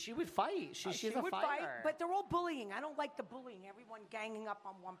 And she would fight. She's a fighter. Fight, but they're all bullying. I don't like the bullying. Everyone ganging up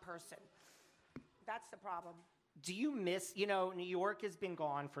on one person. That's the problem. Do you miss, New York has been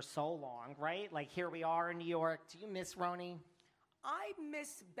gone for so long, right? Like, here we are in New York. Do you miss RHONY? I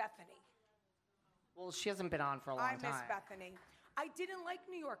miss Bethany. Well, she hasn't been on for a long time. I miss Bethany. I didn't like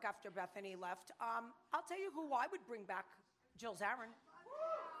New York after Bethany left. I'll tell you who I would bring back, Jill Zarin.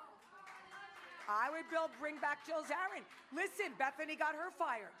 I would bring back Jill Zarin. Listen, Bethany got her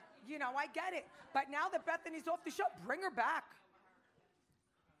fired. I get it. But now that Bethany's off the show, bring her back.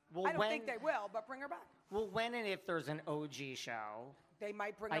 Well, I don't think they will, but bring her back. Well, when and if there's an OG show, they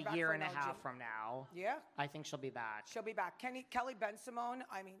might bring her back a year and a half from now. Yeah. I think she'll be back. She'll be back. Kelly Ben-Simone,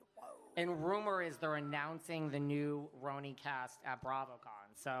 whoa. And rumor is they're announcing the new RHONY cast at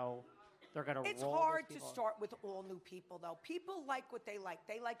BravoCon. So they're going to roll. It's hard to start with all new people, though. People like what they like.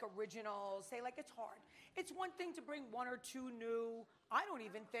 They like originals. It's hard. It's one thing to bring one or two new. I don't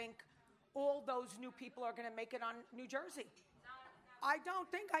even think all those new people are going to make it on New Jersey. I don't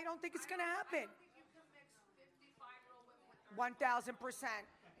think it's going to happen. 1,000%.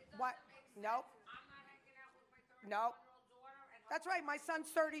 What? Nope. Nope. That's right. My son's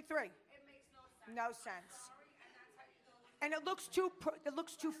 33. No sense. And it looks too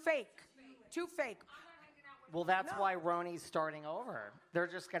fake. Too fake. Well, that's No. why RHONY's starting over. They're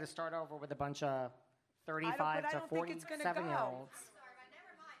just going to start over with a bunch of 35 to 47-year-olds. Sorry, but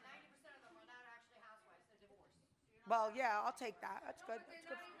never mind. 90% of them are not actually housewives. They're divorced. Well, yeah, I'll take that. That's good. That's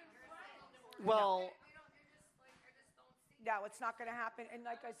good. Well, No, it's not going to happen. And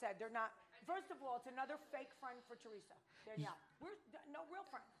like I said, they're not. First of all, it's another fake friend for Teresa. Danielle. We're no real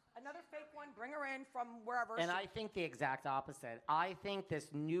friend. Another fake one. Bring her in from wherever. and I think the exact opposite. I think this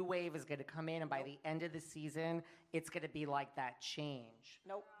new wave is going to come in, and by the end of the season, it's going to be like that change.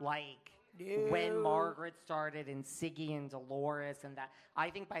 Nope. Like No. when Margaret started and Siggy and Dolores and that. I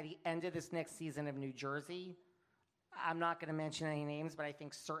think by the end of this next season of New Jersey, I'm not going to mention any names, but I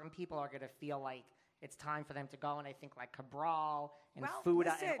think certain people are going to feel like it's time for them to go. And I think like Cabral and Well,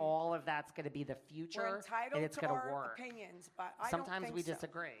 Fuda listen. and all of that's going to be the future. We're entitled and it's to going our to work. opinions, but I Sometimes don't think we so.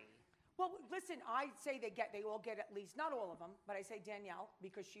 disagree. Well, listen, I say they all get at least, not all of them, but I say Danielle,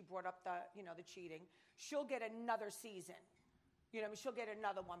 because she brought up the cheating, she'll get another season. She'll get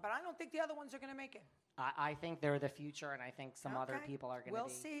another one, but I don't think the other ones are going to make it. I think they're the future, and I think some other Okay. people are going to be. We'll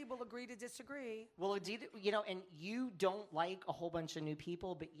see. We'll agree to disagree. Well, indeed, and you don't like a whole bunch of new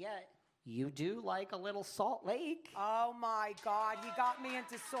people, but yet you do like a little Salt Lake. Oh my God, he got me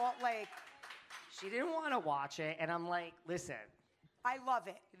into Salt Lake. She didn't want to watch it, and I'm like, listen, I love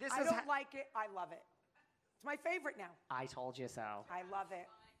it. This I is don't like it. I love it. It's my favorite now. I told you so. I love it.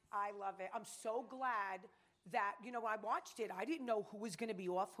 I love it. I'm so glad that, when I watched it, I didn't know who was going to be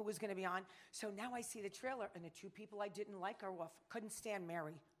off, who was going to be on. So now I see the trailer, and the two people I didn't like are off. Couldn't stand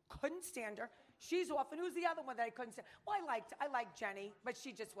Mary. Couldn't stand her. She's off. And who's the other one that I couldn't stand? Well, I liked Jenny, but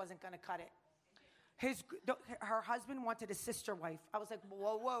she just wasn't going to cut it. Her husband wanted a sister wife. I was like,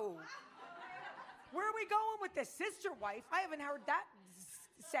 whoa. Where are we going with this sister wife? I haven't heard that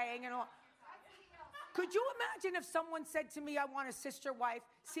saying in all. Could you imagine if someone said to me, I want a sister wife,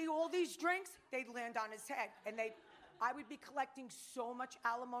 see all these drinks? They'd land on his head. And I would be collecting so much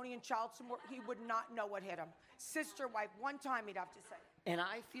alimony and child support, he would not know what hit him. Sister wife, one time he'd have to say. And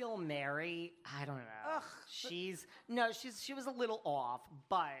I feel Mary, I don't know. Ugh. She was a little off,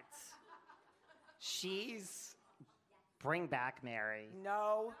 but she's bring back Mary.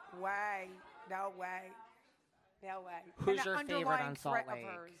 No way. No way. No way. Who's And your an favorite underlying on Salt threat of Lake?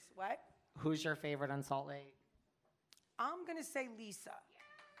 hers. What? Who's your favorite on Salt Lake? I'm going to say Lisa.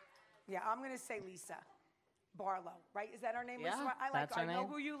 Yeah, I'm going to say Lisa Barlow, right? Is that her name? Yeah, Lisa? that's her I know name.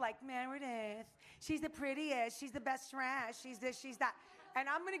 who you like, Meredith. She's the prettiest. She's the best dressed. She's this, she's that. And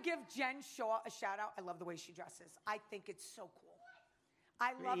I'm going to give Jen Shaw a shout out. I love the way she dresses. I think it's so cool.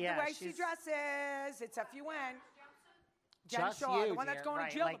 I love Yeah, the way she she's- dresses. It's FUN. Jen Just Shaw, you, the one that's dear. going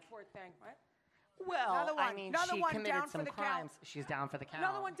Right, to jail, like- the poor thing, right? Well, Another I one. mean, Another she one down committed for some the count. crimes. She's down for the count.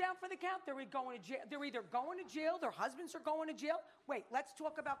 Another one down for the count. They're going to jail. They're either going to jail, their husbands are going to jail. Wait, let's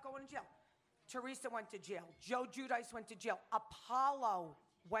talk about going to jail. Teresa went to jail. Joe Giudice went to jail. Apollo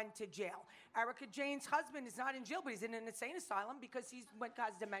went to jail. Erica Jane's husband is not in jail, but he's in an insane asylum because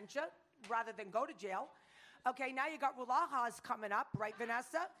has dementia rather than go to jail. Okay, now you got Rulaha's coming up, right,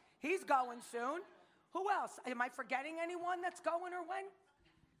 Vanessa? He's going soon. Who else? Am I forgetting anyone that's going or when?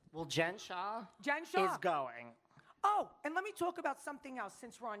 Well, Jen Shaw Shaw is going. Oh, and let me talk about something else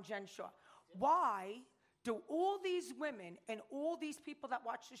since we're on Jen Shaw. Why do all these women and all these people that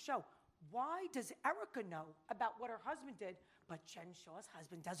watch the show, why does Erica know about what her husband did, but Jen Shaw's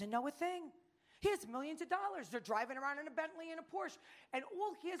husband doesn't know a thing? He has millions of dollars. They're driving around in a Bentley and a Porsche, and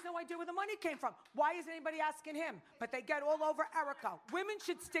he has no idea where the money came from. Why is anybody asking him? But they get all over Erica. Women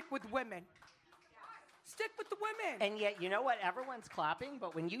should stick with women. Stick with the women. And yet, you know what? Everyone's clapping,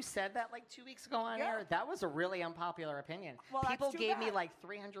 but when you said that like 2 weeks ago on Yeah. air, that was a really unpopular opinion. Well, that's People too gave me bad. like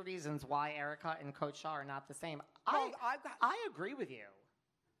 300 reasons why Erica and Coach Shaw are not the same. Well, I agree with you.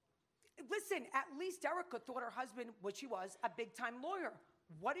 Listen, at least Erica thought her husband, which he was, a big-time lawyer.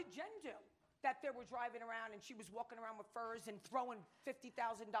 What did Jen do? That they were driving around and she was walking around with furs and throwing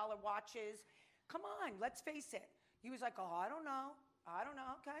 $50,000 watches. Come on, let's face it. He was like, oh, I don't know.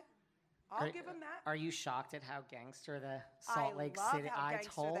 Okay. I'll give him that. Are you shocked at how gangster the Salt Lake love City? how I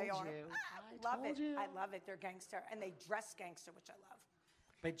gangster told they are. you. I love told it. you. I love it. They're gangster. And they dress gangster, which I love.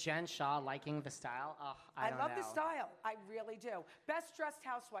 But Jen Shaw liking the style? Oh, I don't know. I love the style. I really do. Best dressed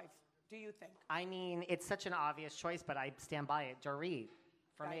housewife, do you think? I mean, it's such an obvious choice, but I stand by it. Dorit,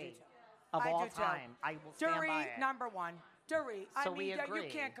 for I me. do too. Of I all do too. time. I will stand by Dorit, it. number one. Dorit. I So mean, we agree. you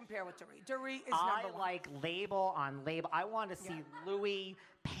can't compare with Dorit. Dorit is I number one. like label on label. I want to see Louis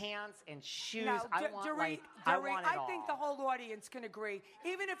pants and shoes. No, I want I want it all. I think the whole audience can agree.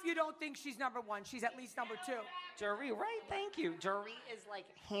 Even if you don't think she's number one, she's at least number two. Dorit, right? Thank you. Dorit is like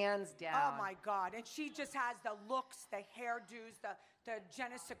hands down. Oh my God! And she just has the looks, the hairdos, the je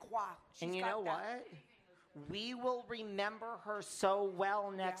ne sais quoi. And you know what? We will remember her so well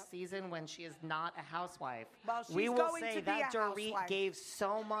next season when she is not a housewife. Well, she's we will going say to be that a Dorit housewife. gave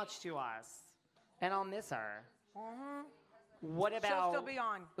so much to us, and I'll miss her. What She'll about still be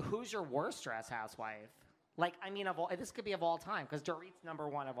on. who's your worst dressed housewife? Like, I mean, this could be of all time because Dorit's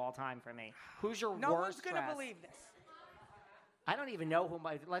 #1 of all time for me. Who's your No worst one's going to dressed? believe this. I don't even know who.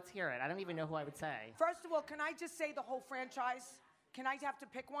 Let's hear it. I don't even know who I would say. First of all, can I just say the whole franchise? Can I have to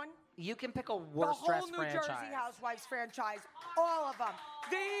pick one? You can pick a The worst whole dressed New franchise. Jersey Housewives franchise, all of them.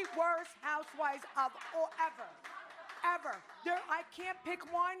 The worst housewives of all ever. Ever. I can't pick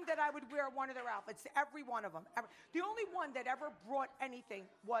one that I would wear one of their outfits. Every one of them. Ever. The only one that ever brought anything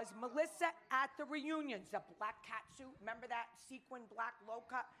was Melissa at the reunions. The black cat suit. Remember that sequin black low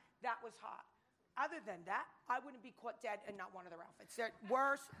cut? That was hot. Other than that, I wouldn't be caught dead in not one of their outfits. They're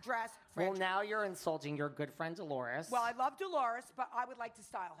worst dressed franchise. Well, now you're insulting your good friend Dolores. Well, I love Dolores, but I would like to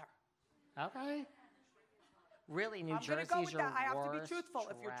style her. Okay. Really, New I'm going Jersey's to go with your that. I have to be worst truthful.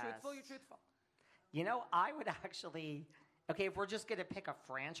 If you're truthful, dress. you're truthful. You know, I would actually. Okay, if we're just going to pick a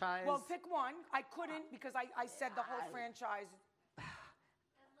franchise. Well, pick one. I couldn't because I said the whole franchise.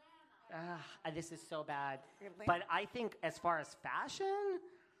 This is so bad. Atlanta. But I think as far as fashion,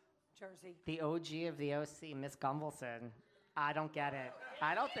 Jersey. the OG of the OC, Miss Gumbelson, I don't get it.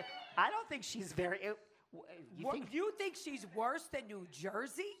 I don't think she's very. You think she's worse than New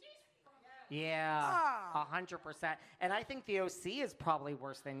Jersey? Yeah, Ah. 100%. And I think the OC is probably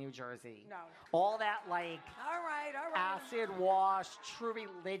worse than New Jersey. No. All that like All right. acid wash, True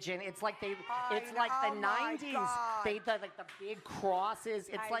Religion. It's like the oh my 90s. God. They like the big crosses.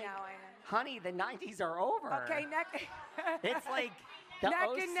 It's I like, know. honey, the 90s are over. Okay, neck. It's like the Neck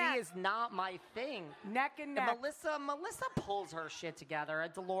OC and neck. is not my thing. Neck and neck. Melissa pulls her shit together.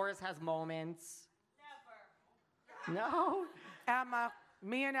 Dolores has moments. Never. No. Emma.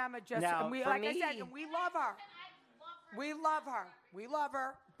 Me and Emma just, No, and we, for like I me- said, and we love her. We love her. We love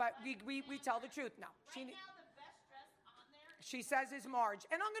her, but we tell the truth. No, she says is Marge,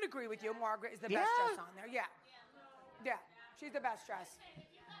 and I'm going to agree with you. Margaret is the best Yeah. dress on there. Yeah, she's the best dress.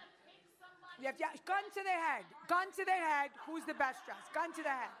 Yeah, gun to the head. Gun to the head. Who's the best dress? Gun to the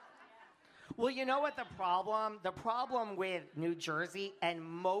head. Well, you know what the problem with New Jersey and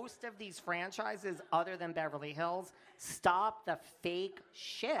most of these franchises other than Beverly Hills, stop the fake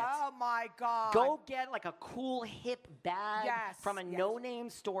shit. Oh my God. Go get like a cool hip bag Yes, from a yes. no-name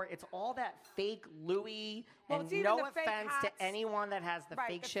store. It's all that fake Louis. Well, And it's even no the fake offense hats. to anyone that has the Right,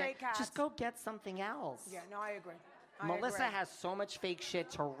 fake the shit. fake hats. Just go get something else. Yeah, no, I agree. Melissa agree. has so much fake shit.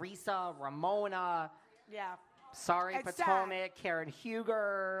 Teresa, Ramona, Yeah. sorry, It's sad. Potomac, Karen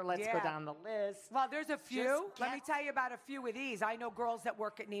Huger. Let's go Yeah. down the list. Well, there's a few. Just Let me get- tell you about a few of these. I know girls that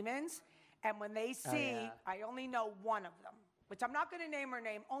work at Neiman's, and when they see, yeah. I only know one of them, which I'm not going to name her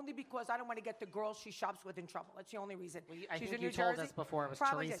name, only because I don't want to get the girls she shops with in trouble. That's the only reason. Well, I She's think a you New told Jersey, us before it was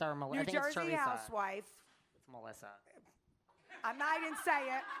probably Teresa did. or Melissa. New I think it's Jersey Teresa. housewife. It's Melissa. I didn't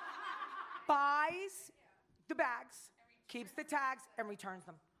say it. Buys the bags, keeps the tags, and returns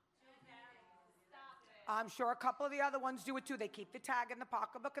them. I'm sure a couple of the other ones do it too. They keep the tag in the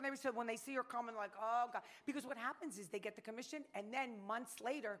pocketbook, and when they see her coming, like, oh God. Because what happens is they get the commission, and then months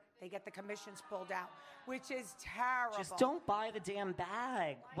later, they get the commissions pulled out, which is terrible. Just don't buy the damn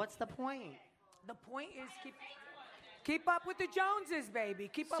bag. What's the point? The point is keep up with the Joneses, baby.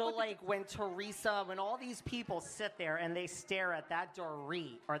 Keep up So, with like, when all these people sit there and they stare at that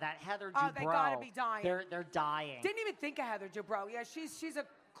Dorit or that Heather Dubrow, they gotta be dying. They're dying. Didn't even think of Heather Dubrow. Yeah, she's a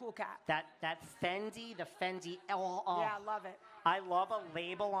cool cat. That Fendi, the Fendi. Oh, Yeah, I love it. I love a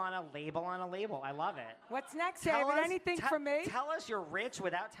label on a label on a label. I love it. What's next, Tell David? us- Anything te- for me? Tell us you're rich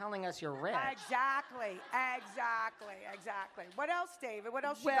without telling us you're rich. Exactly. What else, David? What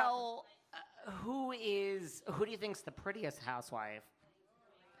else you got? Well, who do you think's the prettiest housewife?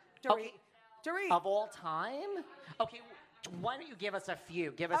 Dorit. Dorit. Of all time? Okay, why don't you give us a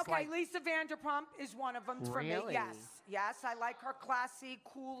few? Give us Okay, Lisa Vanderpump is one of them for me. Really? Yes, I like her classy,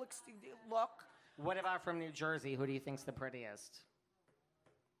 cool look. What about from New Jersey? Who do you think's the prettiest?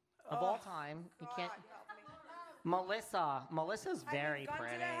 Of all time. You can't. God help me. Melissa's very gun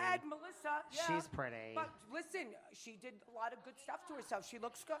pretty. to the head, Melissa. Yeah. She's pretty. But listen, she did a lot of good stuff to herself. She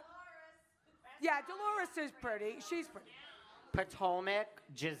looks good. Yeah, Dolores is pretty. She's pretty. Potomac,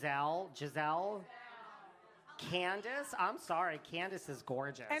 Giselle, Candace. I'm sorry, Candace is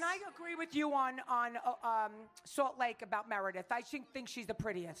gorgeous. And I agree with you on Salt Lake about Meredith. I think she's the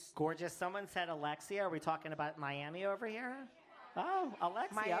prettiest. Gorgeous. Someone said Alexia. Are we talking about Miami over here? Oh,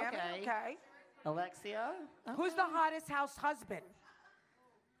 Alexia. Miami, okay. Alexia. Who's the hottest house husband?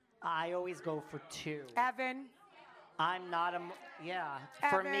 I always go for two. Evan. I'm not a,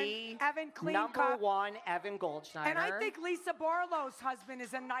 for me, Evan, clean number cut. one, Evan Goldschneider. And I think Lisa Barlow's husband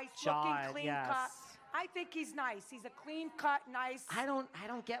is a nice looking, clean cut. I think he's nice. He's a clean cut, nice. I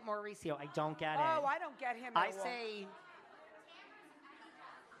don't get Mauricio. I don't get it. Oh, I don't get him at all. say.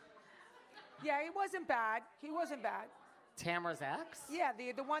 Yeah, he wasn't bad. He wasn't bad. Tamara's ex? Yeah,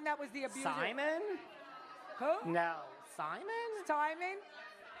 the one that was the abuser. Simon? Who? No. Simon? Simon?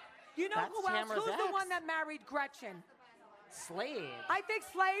 You know That's who else? Tamara's Who's the ex. one that married Gretchen? Slade. I think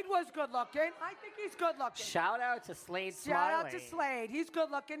Slade was good looking. I think he's good looking. Shout out to Slade Smiley. Shout out to Slade. He's good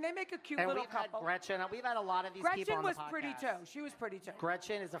looking. They make a cute And little we've couple. had Gretchen. We've had a lot of these people on the podcast. Gretchen was pretty too. She was pretty too.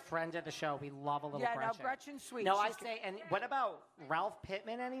 Gretchen is a friend of the show. We love a little Gretchen. Yeah, no, Gretchen's sweet. No, She's I say, and what about Ralph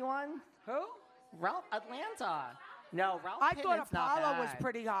Pittman, anyone? Who? Ralph, Atlanta. No, Ralph I Pittman's thought Apollo not bad. was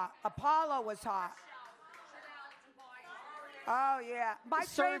pretty hot. Apollo was hot. Oh, yeah. My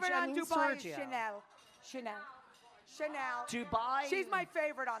favorite on Dubai is Sergio. Chanel. Dubai. She's my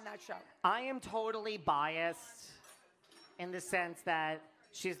favorite on that show. I am totally biased in the sense that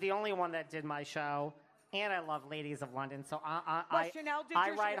she's the only one that did my show, and I love Ladies of London. So Chanel did I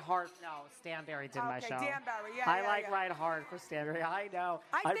your write show? hard. No, Stanberry did my show. Danbury, I write hard for Stanberry. I know.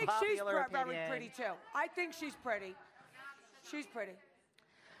 I think she's Unpopular very opinion. pretty too. I think she's pretty. She's pretty.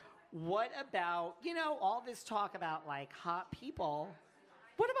 What about, all this talk about like hot people?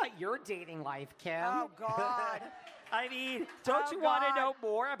 What about your dating life, Kim? Oh, God. I mean, don't you want to know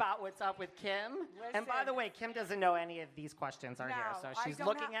more about what's up with Kim? And by the way, Kim doesn't know any of these questions are here, so she's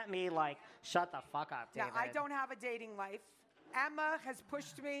looking at me like, shut the fuck up, David. Yeah, I don't have a dating life. Emma has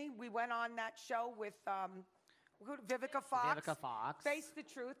pushed me. We went on that show with Vivica Fox. Vivica Fox. Face the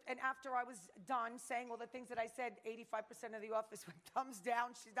truth. And after I was done saying all the things that I said, 85% of the office went thumbs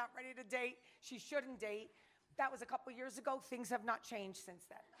down. She's not ready to date. She shouldn't date. That was a couple years ago. Things have not changed since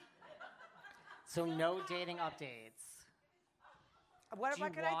then. So no dating updates. What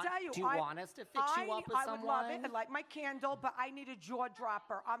can I tell you? Do you want us to fix you up with someone? I would love it. I like my candle, but I need a jaw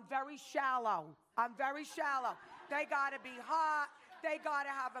dropper. I'm very shallow. They got to be hot. They got to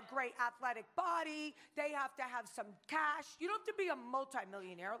have a great athletic body. They have to have some cash. You don't have to be a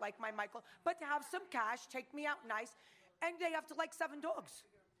multimillionaire like my Michael, but to have some cash, take me out nice, and they have to like 7 dogs.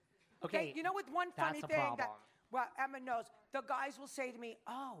 Okay, you know, with one funny that's a thing problem. that Emma knows, the guys will say to me,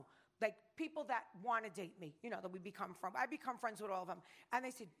 oh, like people that want to date me, that we become friends. I become friends with all of them. And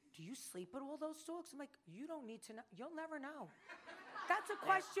they say, do you sleep with all those dogs? I'm like, you don't need to know. You'll never know. That's a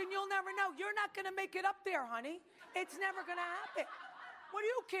question you'll never know. You're not going to make it up there, honey. It's never going to happen. What do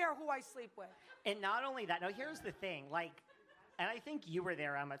you care who I sleep with? And not only that, no, here's the thing. Like, and I think you were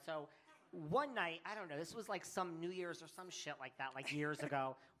there, Emma. So one night, I don't know, this was like some New Year's or some shit like that, like years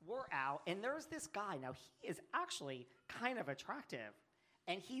ago. We're out, and there's this guy. Now, he is actually kind of attractive.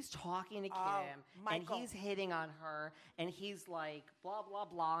 And he's talking to Kim, and he's hitting on her, and he's like, blah, blah,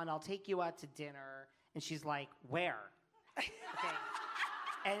 blah, and I'll take you out to dinner. And she's like, where? Okay.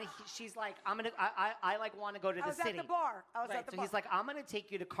 And she's like, I like want to go to the city. I was at the bar. So he's like, I'm going to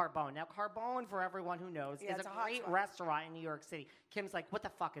take you to Carbone. Now, Carbone, for everyone who knows, is a great restaurant in New York City. Kim's like, what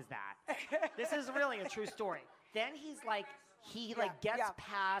the fuck is that? This is really a true story. Then he's like, gets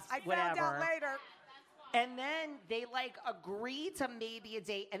past whatever. I found out later. And then they agree to maybe a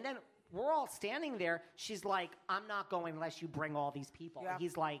date. And then we're all standing there. She's like, I'm not going unless you bring all these people. Yeah.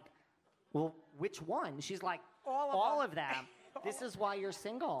 He's like, well, which one? She's like, all of them. This is why you're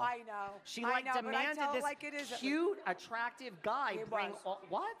single. I know. She demanded this cute, attractive guy bring all,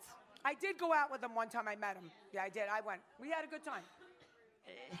 what? I did go out with him one time. I met him. Yeah, I did. I went. We had a good time.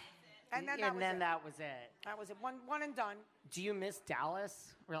 And then that was it. That was it. One and done. Do you miss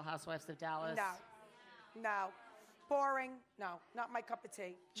Dallas? Real Housewives of Dallas? No. Boring. No, not my cup of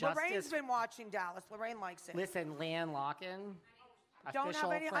tea. Lorraine's been watching Dallas. Lorraine likes it. Listen, Leanne Locken. Don't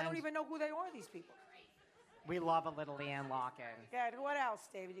have any. I don't even know who they are, these people. We love a little Leanne Locken. Yeah, what else,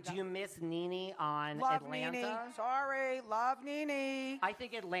 David? Do you miss Nene on love Atlanta? Nene. Sorry, love Nene. I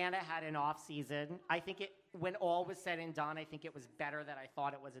think Atlanta had an off season. I think when all was said and done, I think it was better than I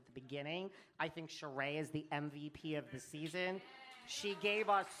thought it was at the beginning. I think Sheree is the MVP of the season. She gave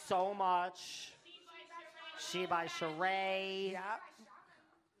us so much. She by Sheree.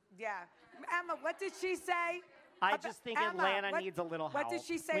 Yeah. Emma, what did she say? I just think Atlanta needs a little help. What did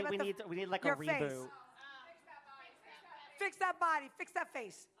she say? We need like a reboot. Face. Fix that body, fix that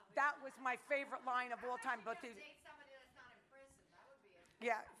face. That was my favorite line of all time. But take somebody that's not in prison.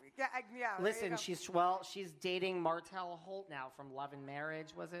 That would be yeah. Listen, she's dating Martell Holt now from Love and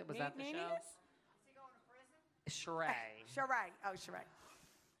Marriage. Was that the show? Is he going to prison? Sheree. Sheree.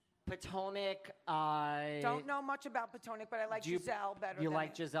 Potomac. Don't know much about Potomac, but I like Giselle better. You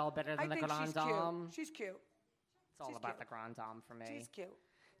like Giselle better than the Grand Dame? She's cute. all She's about cute. the Grand Dame for me. She's cute.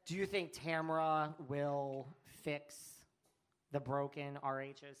 Do you think Tamara will fix the broken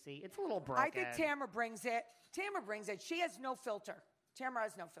RHOC? It's a little broken. I think Tamara brings it. Tamara brings it. She has no filter. Tamara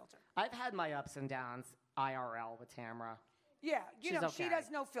has no filter. I've had my ups and downs IRL with Tamara. Yeah, She's she okay.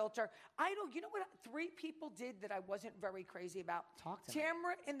 does no filter. I don't, you know what 3 people did that I wasn't very crazy about? Talk to me.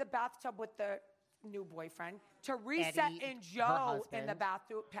 Tamara in the bathtub with the new boyfriend. Teresa Eddie, and her Joe in the husband.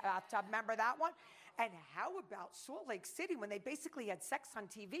 bathtub. Remember that one? And how about Salt Lake City when they basically had sex on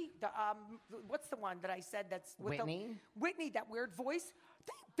TV? What's the one that I said that's with Whitney? Whitney, that weird voice.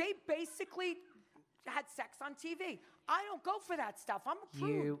 They basically had sex on TV. I don't go for that stuff. I'm a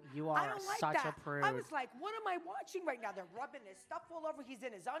prude. You I are don't like such that. a prude. I was like, what am I watching right now? They're rubbing this stuff all over. He's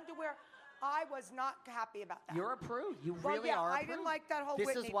in his underwear. I was not happy about that. You're a prude. You Well, really yeah, are a I prude. didn't like that whole This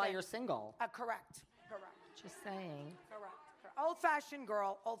Whitney is why thing. you're single. Correct. Just saying. Old-fashioned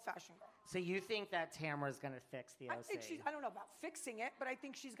girl. Old-fashioned girl. So you think that Tamara's going to fix the OC? I think I don't know about fixing it, but I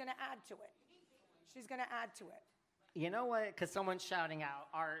think she's going to add to it. She's going to add to it. You know what? Because someone's shouting out.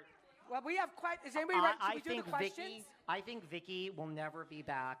 Well, we have quite. Is anybody ready? Should we do the questions? I think Vicky will never be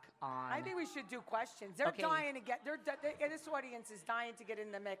back on. I think we should do questions. They're Okay. dying to get. This audience is dying to get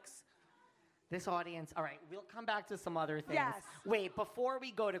in the mix. This audience. All right, we'll come back to some other things. Yes. Wait, before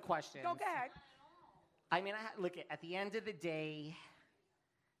we go to questions. Go ahead. I mean, look, at the end of the day,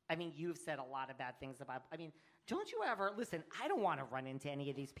 I mean, you've said a lot of bad things about, I mean, don't you ever, listen, I don't want to run into any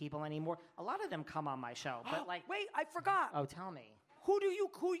of these people anymore. A lot of them come on my show, but like. Wait, I forgot. Oh, tell me. Who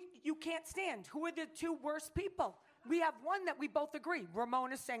you can't stand? Who are the 2 worst people? We have one that we both agree.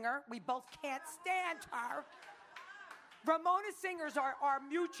 Ramona Singer. We both can't stand her. Ramona Singer's our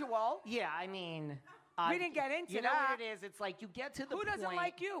mutual. Yeah, I mean. We didn't get into that. You know what it is? It's like you get to the point. Who doesn't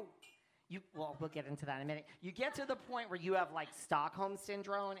like you? Well, we'll get into that in a minute. You get to the point where you have like Stockholm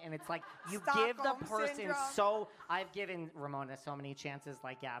syndrome, and it's like you give the Stockholm person syndrome. so. I've given Ramona so many chances.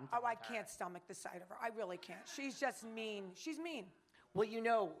 Like, yeah, I'm. done Oh, I with her. can't stomach the sight of her. I really can't. She's just mean. She's mean. Well, you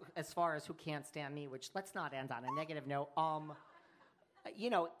know, as far as who can't stand me, which let's not end on a negative note.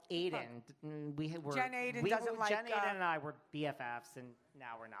 You know, Aiden, we were. Jen Aiden doesn't like. Jen Aiden and I were BFFs, and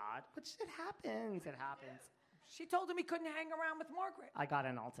now we're not. Which it happens. It happens. She told him he couldn't hang around with Margaret. I got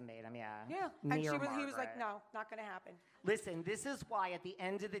an ultimatum, yeah. Yeah, Me and or he was like, Margaret. no, not going to happen. Listen, this is why at the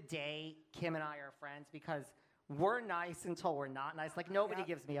end of the day, Kim and I are friends because we're nice until we're not nice. Like nobody Yep.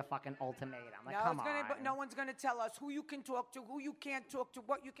 gives me a fucking ultimatum. Like, No, come but no on. one's going to tell us who you can talk to, who you can't talk to,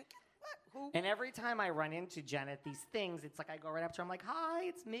 what you can. What? Who? And every time I run into Jen at these things, it's like I go right up to her. I'm like, "Hi,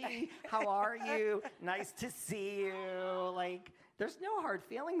 it's me. How are you? Nice to see you." Like, there's no hard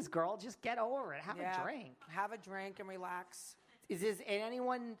feelings, girl. Just get over it. Have a drink. Have a drink and relax. Does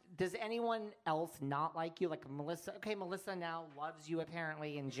anyone else not like you? Like Melissa? Okay, Melissa now loves you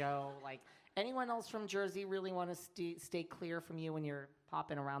apparently, and Joe. Like, anyone else from Jersey really want to stay clear from you when you're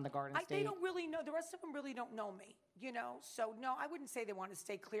popping around the Garden State? They don't really know. The rest of them really don't know me, you know? So, no, I wouldn't say they want to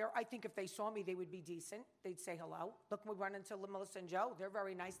stay clear. I think if they saw me, they would be decent. They'd say hello. Look, we run into Melissa and Joe. They're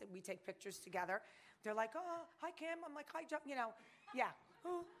very nice that we take pictures together. They're like, oh, hi, Kim. I'm like, hi, Joe. You know, yeah.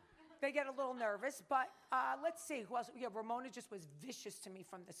 Oh. They get a little nervous. But let's see. Who else? Yeah, Ramona just was vicious to me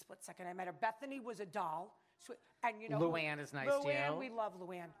from the split second I met her. Bethany was a doll. And you know, Luann is nice to you. We love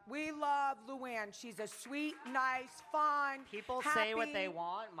Luann. We love Luann. She's a sweet, nice, fun. People happy. say what they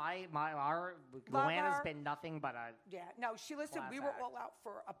want. Our Luann has been nothing but a. Yeah, no, she listened. Class We were act. all out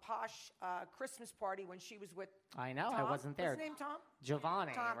for a posh Christmas party when she was with. I know. Tom. I wasn't there. What's his name, Tom?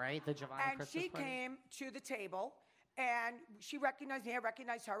 Giovanni, Tom. right? The Giovanni And Christmas she party? came to the table, and she recognized me. I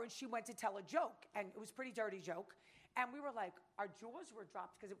recognized her, and she went to tell a joke, and it was a pretty dirty joke. And we were like, our jaws were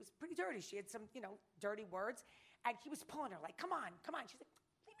dropped because it was pretty dirty. She had some, dirty words. And he was pulling her like, come on, come on. She's like,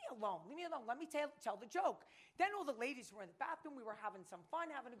 leave me alone. Leave me alone. Let me tell the joke. Then all the ladies were in the bathroom. We were having some fun,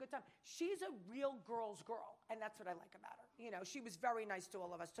 having a good time. She's a real girl's girl. And that's what I like about her. You know, she was very nice to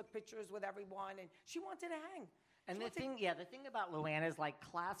all of us, took pictures with everyone, and she wanted to hang. And the thing about Luann is like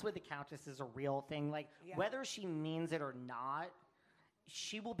class with the Countess is a real thing. Like whether she means it or not,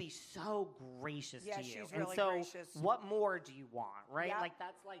 she will be so gracious to you. She's and really so gracious. what more do you want, right? Yep. Like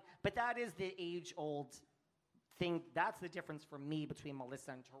that's like, but that is the age-old thing. That's the difference for me between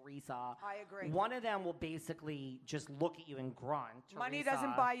Melissa and Teresa. I agree. One of them will basically just look at you and grunt. Money Teresa.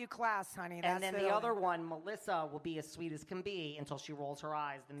 doesn't buy you class, honey. And then the other one, Melissa, will be as sweet as can be until she rolls her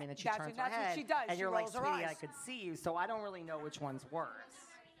eyes the minute she turns her that's head. what she does. And She you're like, rolls her sweetie, eyes. I could see you. So I don't really know which one's worse.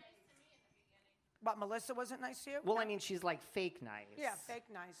 But Melissa wasn't nice to you? Well, I mean, she's like fake nice. Yeah, fake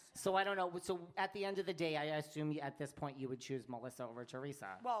nice. So I don't know. So at the end of the day, I assume at this point you would choose Melissa over Teresa.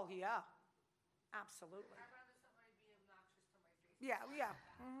 Well, yeah. Absolutely. Yeah, yeah.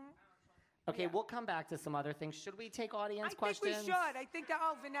 Mm-hmm. Okay, we'll come back to some other things. Should we take audience questions? I think we should. I think that,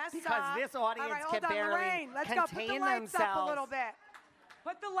 Vanessa. Because this audience all right, can barely Lorraine, let's go. Put the contain lights up a themselves. little bit.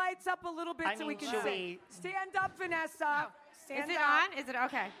 Put the lights up a little bit so we can see. Stand up, Vanessa. Stand Is it up. on? Is it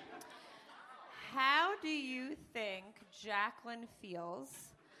okay? How do you think Jacqueline feels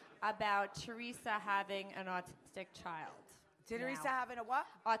about Teresa having an autistic child? Teresa having a what?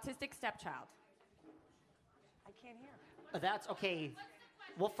 Autistic stepchild. I can't hear. That's okay.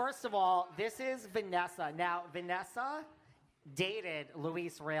 Well, first of all, this is Vanessa. Now, Vanessa dated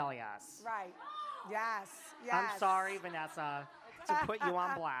Luis Aurelius. Right. Yes. I'm sorry, Vanessa, to put you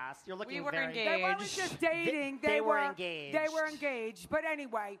on blast. You're looking We were very engaged. They weren't just dating. They were engaged. They were engaged. But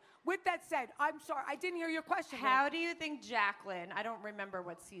anyway, with that said, I'm sorry. I didn't hear your question. How do you think Jacqueline, I don't remember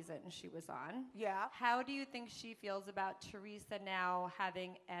what season she was on. Yeah. How do you think she feels about Teresa now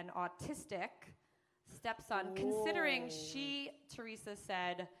having an autistic stepson, considering Teresa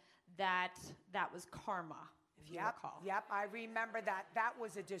said that was karma, if you recall. Yep, I remember that. That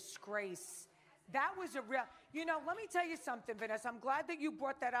was a disgrace. That was a real, let me tell you something, Vanessa. I'm glad that you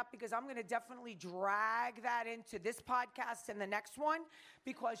brought that up because I'm going to definitely drag that into this podcast and the next one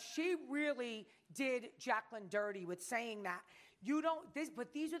because she really did Jacqueline dirty with saying that.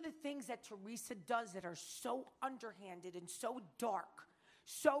 But these are the things that Teresa does that are so underhanded and so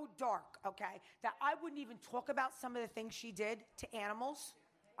dark, okay, that I wouldn't even talk about some of the things she did to animals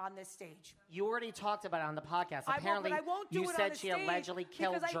on this stage. You already talked about it on the podcast. Apparently, you said she allegedly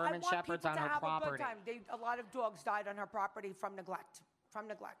killed German shepherds on her property. A lot of dogs died on her property from neglect,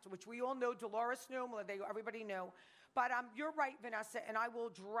 which we all know. Dolores knew, everybody knew. But you're right, Vanessa, and I will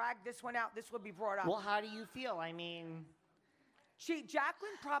drag this one out. This will be brought up. Well, how do you feel? I mean...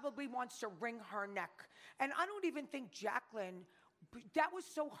 Jacqueline probably wants to wring her neck. And I don't even think Jacqueline... That was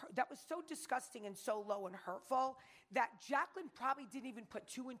so disgusting and so low and hurtful that Jacqueline probably didn't even put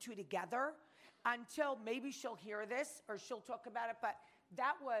two and two together until maybe she'll hear this or she'll talk about it. But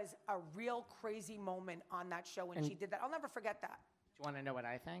that was a real crazy moment on that show when she did that. I'll never forget that. Do you want to know what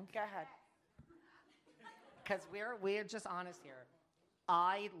I think? Go ahead. Because we're just honest here.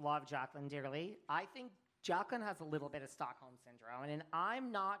 I love Jacqueline dearly. I think Jacqueline has a little bit of Stockholm syndrome, and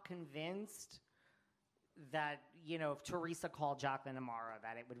I'm not convinced that, if Teresa called Jacqueline tomorrow,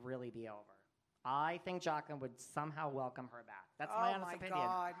 that it would really be over. I think Jacqueline would somehow welcome her back. That's my honest opinion.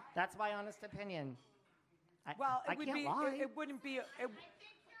 God. That's my honest opinion. It I would can't be. lie. It wouldn't be. I think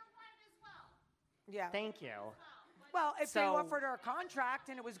you're right as well. Yeah. Thank you. Well, if they offered her a contract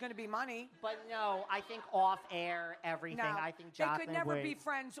and it was going to be money. But no, I think off air, everything. No, I think Jacqueline they could never would, be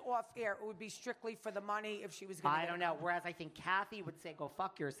friends off air. It would be strictly for the money if she was going to. I don't know. Whereas I think Kathy would say, "Go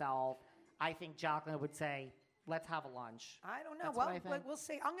fuck yourself." I think Jacqueline would say, "Let's have a lunch." I don't know. That's Well, what I think. we'll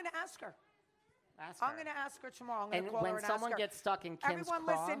see. I'm going to ask her. Ask her. I'm going to ask her tomorrow. I'm going to And call her when and ask her. someone gets stuck in Kim's Everyone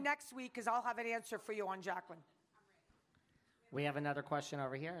craw, listen next week because I'll have an answer for you on Jacqueline. we have another question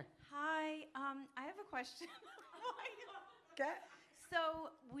over here. Hi, I have a question. Okay.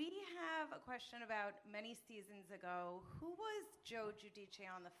 So we have a question about many seasons ago. Who was Joe Giudice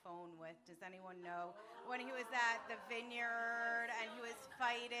on the phone with? Does anyone know? When he was at the vineyard and he was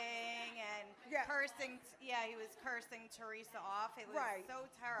fighting and cursing. He was cursing Teresa off. It was so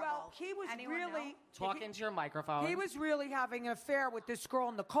terrible. Well, he was really Talk into your microphone. He was really having an affair with this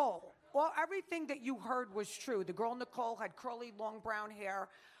girl, Nicole. Well, everything that you heard was true. The girl, Nicole, had curly, long brown hair.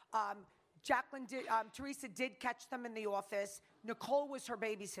 Teresa did catch them in the office. Nicole was her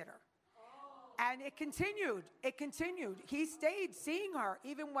babysitter. And it continued. He stayed seeing her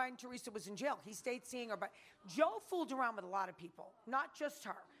even when Teresa was in jail. He stayed seeing her. But Joe fooled around with a lot of people, not just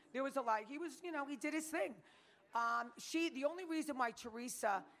her. There was a lot. He was, he did his thing. The only reason why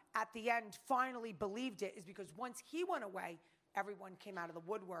Teresa at the end finally believed it is because once he went away, everyone came out of the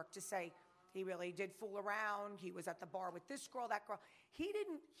woodwork to say, he really did fool around. He was at the bar with this girl, that girl. He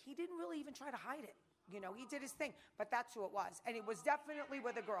didn't really even try to hide it. He did his thing. But that's who it was. And it was definitely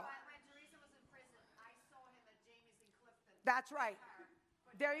with a girl. When Teresa was in prison, I saw him at Jamie's in Clifton. That's right.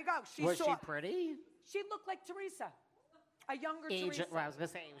 There you go. Was she pretty? She looked like Teresa. A younger Teresa. Well, I was going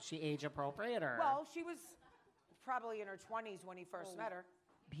to say, was she age appropriate or? Well, she was probably in her 20s when he first met her.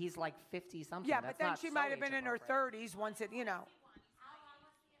 He's like 50-something. Yeah, but then she might have been in her 30s once it,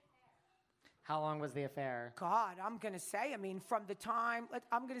 How long was the affair? God, I'm going to say, from the time,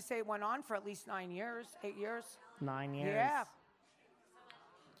 I'm going to say it went on for at least 8 years. 9 years. Yeah.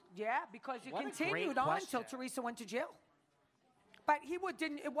 Yeah, because it What a continued great on question. until Teresa went to jail. But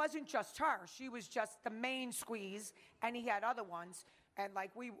it wasn't just her. She was just the main squeeze, and he had other ones. And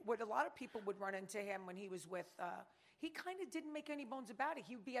a lot of people would run into him when he was with, he kind of didn't make any bones about it.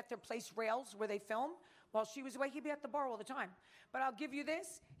 He would be at their place rails where they film. While she was away, he'd be at the bar all the time. But I'll give you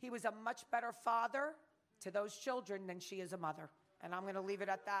this. He was a much better father to those children than she is a mother. And I'm going to leave it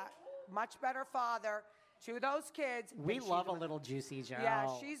at that. Much better father to those kids. We love a little Juicy Joe. Yeah,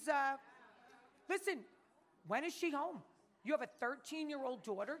 she's, listen, when is she home? You have a 13-year-old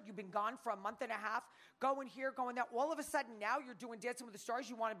daughter. You've been gone for a month and a half, going here, going there. All of a sudden now you're doing Dancing with the Stars.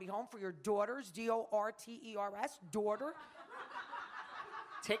 You want to be home for your daughters, D-O-R-T-E-R-S, daughter.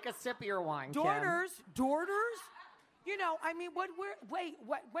 Take a sip of your wine, Daughters. You know, I mean, when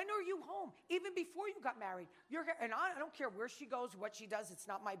are you home? Even before you got married. You're here, and I don't care where she goes, what she does. It's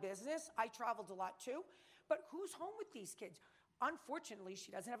not my business. I traveled a lot too. But who's home with these kids? Unfortunately,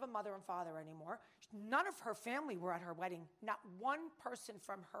 she doesn't have a mother and father anymore. None of her family were at her wedding. Not one person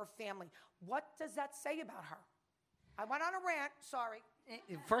from her family. What does that say about her? I went on a rant. Sorry.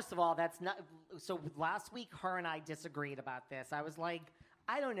 First of all, that's not. So last week, her and I disagreed about this. I was like,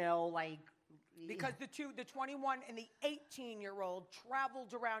 I don't know, like. Because the 21 and the 18-year-old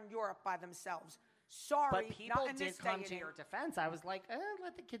traveled around Europe by themselves. Sorry, but people not in did this come day to and your age. defense. I was like,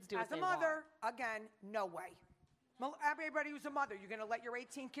 let the kids do As what a they mother, want. again, no way. Well, everybody who's a mother, you're going to let your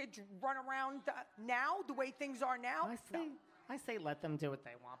 18 kids run around now the way things are now? I say let them do what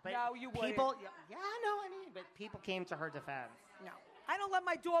they want. But No, you wouldn't. people, yeah, no, I mean, but people came to her defense. No. I don't let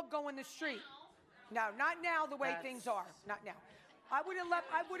my dog go in the street. No, not now the way things are. Not now. I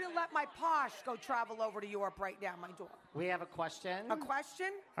wouldn't let my posh go travel over to Europe right now, my dog. We have a question. A question?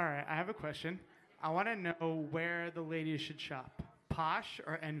 All right, I have a question. I want to know where the ladies should shop, Posh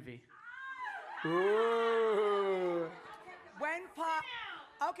or Envy? Ooh.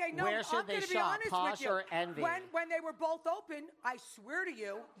 Okay, no, Where should I'm they going to be shop, honest Posh with you. or Envy? When they were both open, I swear to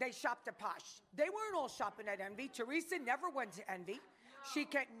you, they shopped at Posh. They weren't all shopping at Envy. Teresa never went to Envy. She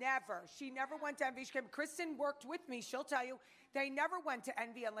never went to Envy. Kristen worked with me. She'll tell you, they never went to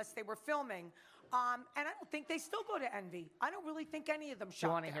Envy unless they were filming. And I don't think they still go to Envy. I don't really think any of them shop Do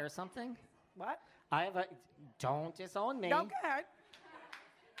you want to there. hear something? What? Don't disown me. No, go ahead.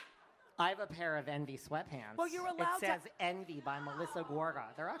 I have a pair of Envy sweatpants. Well, you're allowed It says Envy by Melissa Gorga.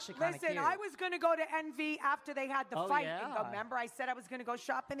 They're actually kind of Listen, cute. I was going to go to Envy after they had the Oh, fight. yeah. And go, remember, I said I was going to go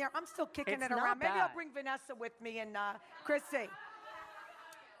shopping there? I'm still kicking It's it not around. Maybe I'll bad. bring Vanessa with me and Chrissy.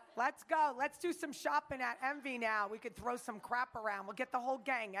 Let's go. Let's do some shopping at Envy now. We could throw some crap around. We'll get the whole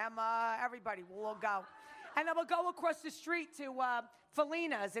gang, Emma, everybody. We'll all go. And then we'll go across the street to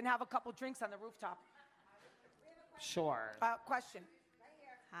Felina's and have a couple drinks on the rooftop. Sure. Question.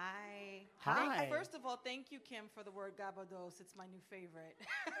 Hi. Hi. First of all, thank you, Kim, for the word gabados. It's my new favorite.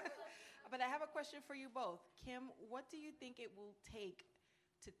 But I have a question for you both. Kim, what do you think it will take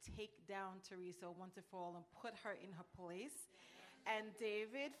to take down Teresa once and for all and put her in her place? And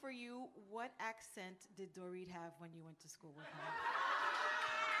David, for you, what accent did Dorit have when you went to school with her?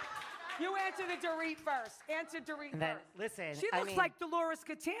 You answer the Dorit first. Answer Dorit And then, first. listen, She looks like Dolores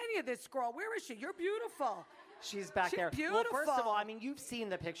Catania, this girl. Where is she? You're beautiful. She's back She's there. beautiful. Well, first of all, I mean, you've seen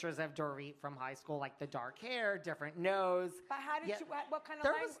the pictures of Dorit from high school, like the dark hair, different nose. But how did you, what kind of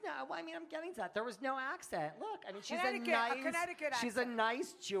There language? was no, well, I mean, I'm getting to that. There was no accent. Look, I mean, she's Connecticut she's a accent.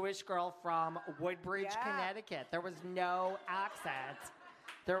 nice Jewish girl from Woodbridge, Yeah. Connecticut. There was no accent.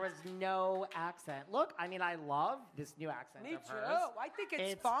 There was no accent. Look, I mean, I love this new accent Me of too. hers. I think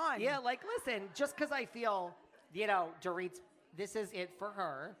it's fun. Yeah, like, listen, just because I feel, you know, Dorit's, this is it for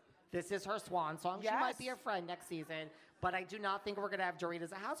her. This is her swan song. She might be a friend next season, but I do not think we're going to have Dorit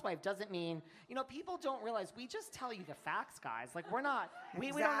as a housewife. Doesn't mean, you know, people don't realize we just tell you the facts, guys. Like, we're not,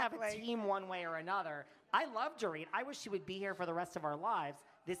 we don't have a Exactly. team one way or another. I love Dorit. I wish she would be here for the rest of our lives.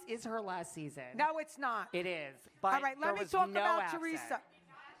 This is her last season. No, it's not. It is. But All right, let there me was talk no about accent. Teresa.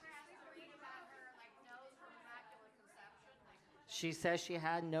 She says she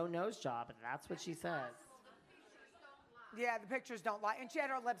had no nose job, and that's what she says. Yeah, the pictures don't lie. And she had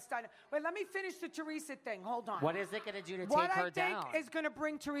her lips done. Wait, let me finish the Teresa thing. Hold on. What is it going to do to What take her I think down? is going to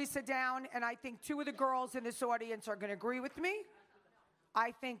bring Teresa down, and I think two of the girls in this audience are going to agree with me.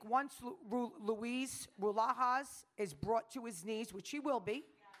 I think once Luis Rulajas is brought to his knees, which he will be,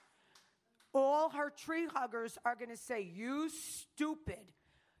 all her tree huggers are going to say, "You stupid.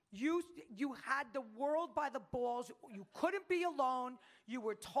 You had the world by the balls. You couldn't be alone. You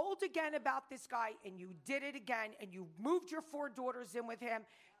were told again about this guy, and you did it again, and you moved your 4 daughters in with him."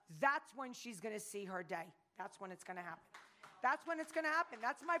 That's when she's going to see her day. That's when it's going to happen. That's when it's going to happen.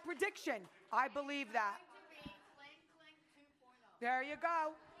 That's my prediction. I believe that. There you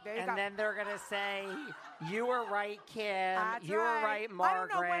go. There you go. And then they're going to say, you were right, Kim. That's you were right, I Margaret.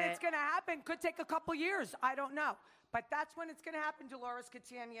 don't know when it's going to happen. Could take a couple years. I don't know. But that's when it's going to happen. Dolores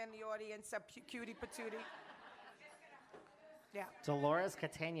Catania in the audience, a cutie patootie. Yeah. Dolores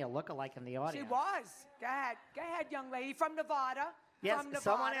Catania look-alike in the audience. She was. Go ahead, young lady from Nevada. Yes, from Nevada.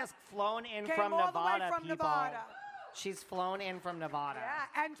 someone has flown in Came from all Nevada, the way from people. Nevada. She's flown in from Nevada.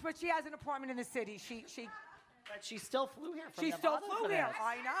 Yeah, but she has an apartment in the city. But she still flew here from She Nevada. still flew here.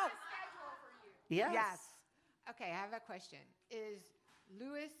 I know. Yes. Yes. Okay, I have a question. Is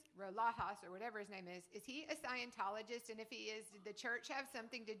Louis Rojas, or whatever his name is he a Scientologist? And if he is, did the church have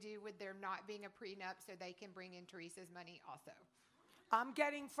something to do with there not being a prenup so they can bring in Teresa's money also? I'm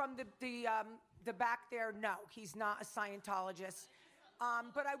getting from the back there, no, he's not a Scientologist.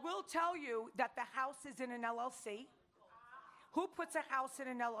 But I will tell you that the house is in an LLC. Who puts a house in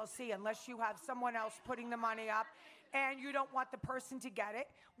an LLC unless you have someone else putting the money up and you don't want the person to get it?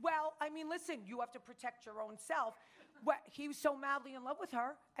 Well, I mean, listen, you have to protect your own self. He was so madly in love with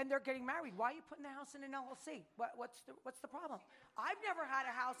her, and they're getting married. Why are you putting the house in an LLC? What's the problem? I've never had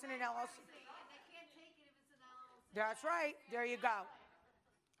a house in an LLC. That's right. There you go.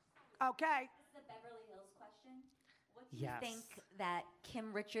 Okay. This is a Beverly Hills question. What do you Yes. think that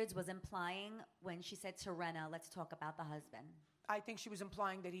Kim Richards was implying when she said to Rena, let's talk about the husband? I think she was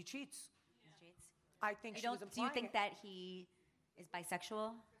implying that he cheats. He cheats? I think she was Do implying you think it. that he is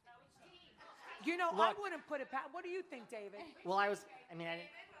bisexual? You know, I Look. wouldn't put it past. What do you think, David? Well, I heard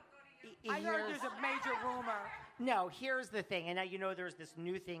There's a major rumor. No, here's the thing. And now, there's this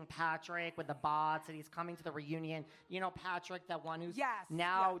new thing, Patrick, with the bots, and he's coming to the reunion. Patrick, that one who's... Yes,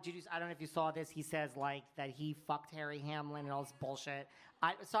 Now, yeah. I don't know if you saw this. He says, that he fucked Harry Hamlin and all this bullshit.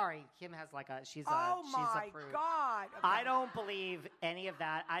 Sorry, Kim has she's Oh she's my a prude. God. Okay. I don't believe any of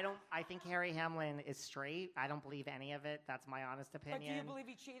that. I think Harry Hamlin is straight. I don't believe any of it. That's my honest opinion. But do you believe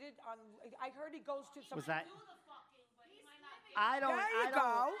he cheated? I heard he goes to some... Was that... I don't. There you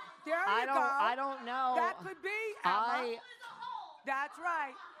go. There I you don't. go. I don't know. That could be Emma. That's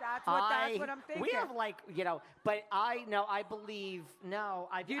right. That's what I'm thinking. We have but I know. I believe. No,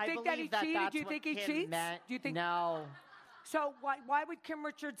 I. Do you I think believe that he cheated? That's Do you what think he Kim cheats? meant. Do you think? No. So why would Kim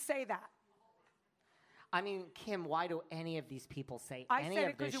Richards say that? I mean, Kim, why do any of these people say I any said of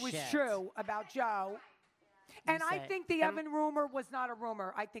it because this it was shit? true about Joe. And I said- think the Evan rumor was not a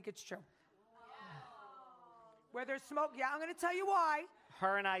rumor. I think it's true. Where there's smoke, I'm going to tell you why.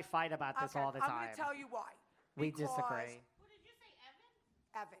 Her and I fight about this all the time. I'm going to tell you why. We Because disagree.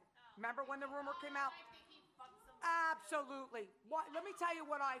 Evan. Remember when the rumor came out? Absolutely. Let me tell you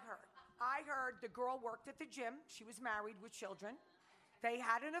what I heard. I heard the girl worked at the gym. She was married with children. They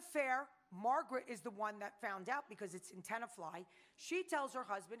had an affair. Margaret is the one that found out because it's in Tenafly. She tells her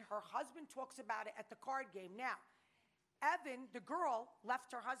husband. Her husband talks about it at the card game. Now, Evan, the girl,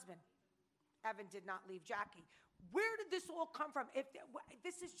 left her husband. Evan did not leave Jackie. Where did this all come from?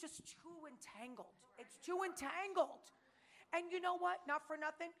 This is just too entangled. It's too entangled. And you know what? Not for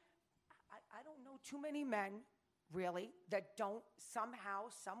nothing. I don't know too many men, really, that don't somehow,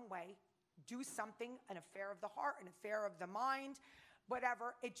 some way, do something, an affair of the heart, an affair of the mind,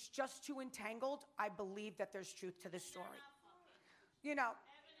 whatever. It's just too entangled. I believe that there's truth to the story.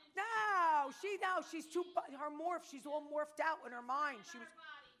 She's too, she's all morphed out in her mind.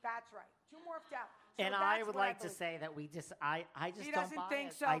 That's right. Too morphed out. So And I would like to say that I just He don't doesn't buy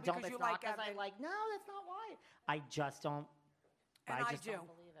think it. so I don't. because It's you not like 'cause I Evan. no, that's not why. I just don't. And I just do. don't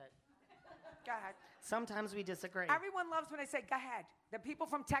believe it. Go ahead. Sometimes we disagree. Everyone loves when I say, go ahead. The people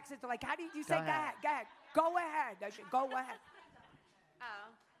from Texas are like, how do you say, go ahead. ahead? Go ahead. Go ahead. I should go ahead. Oh.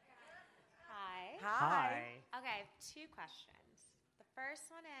 Hi. Hi. Okay, I have two questions. The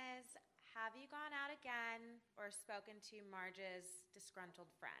first one is, have you gone out again or spoken to Marge's disgruntled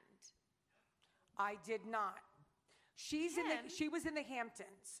friend? I did not. She was in the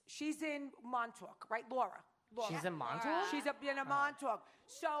Hamptons. She's in Montauk, right, Laura? She's in Montauk? She's in a Montauk.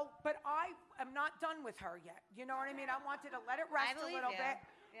 So, but I am not done with her yet. You know what I mean? I wanted to let it rest a little bit.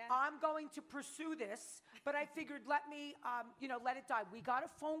 Yeah. I'm going to pursue this, but I figured let me, let it die. We got a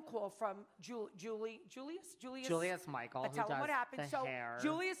phone call from Julius Michael, I'll who tell him does what happened. the So hair,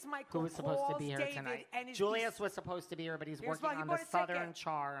 Julius Michael who was supposed to be here David tonight. and his Julius was supposed to be here, but he's working on the bought a Southern ticket.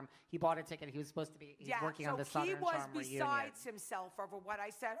 Charm. He bought a ticket. He was supposed to be. He's working on the Southern he was Charm reunion. besides himself over what I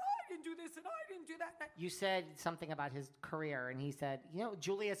said. Oh, I didn't do this and I didn't do that. You said something about his career, and he said,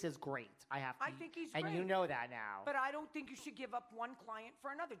 Julius is great. I think he's and great. you know that now. But I don't think you should give up one client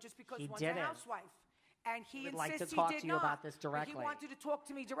for another just because He one's didn't. a housewife. And he would like to insists talk he did to you not. about this But directly. he wanted to talk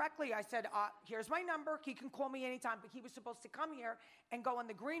to me directly. I said, here's my number. He can call me anytime. But he was supposed to come here and go in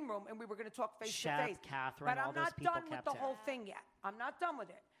the green room, and we were going to talk face to Chef, face. Catherine, but all I'm those not people done with kept the it. whole thing yet. I'm not done with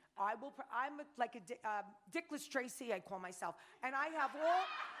it. I'm like a Dickless Tracy, I call myself. And I have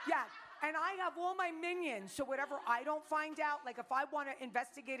all my minions. So whatever I don't find out, like if I want to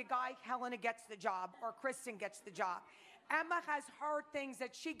investigate a guy, Helena gets the job or Kristen gets the job. Emma has her things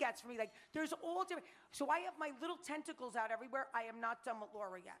that she gets from me. Like, there's all different. So I have my little tentacles out everywhere. I am not done with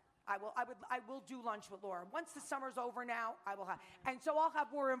Laura yet. I will do lunch with Laura. Once the summer's over now, I will have. And so I'll have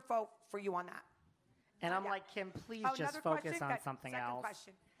more info for you on that. And I'm like, Kim, please just focus on something else.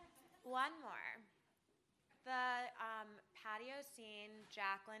 Question. One more. The patio scene,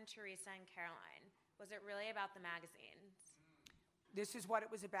 Jacqueline, Teresa, and Caroline. Was it really about the magazines? This is what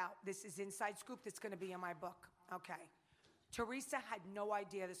it was about. This is inside scoop that's going to be in my book. Okay. Teresa had no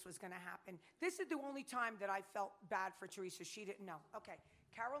idea this was going to happen. This is the only time that I felt bad for Teresa. She didn't know. Okay.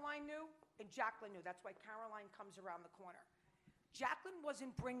 Caroline knew and Jacqueline knew. That's why Caroline comes around the corner. Jacqueline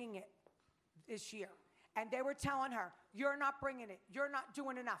wasn't bringing it this year. And they were telling her, you're not bringing it. You're not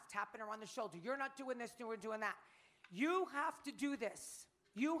doing enough. Tapping her on the shoulder. You're not doing this, you're doing that. You have to do this.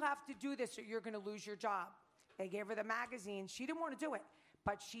 You have to do this or you're going to lose your job. They gave her the magazine. She didn't want to do it,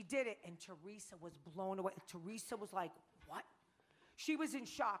 but she did it. And Teresa was blown away. Teresa was like, what? She was in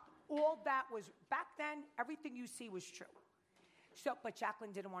shock. All that was, back then, everything you see was true. So, but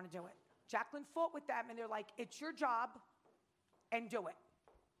Jacqueline didn't want to do it. Jacqueline fought with them, and they're like, it's your job, and do it.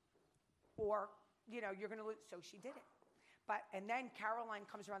 Or, you know, you're going to lose. So she did it. But, and then Caroline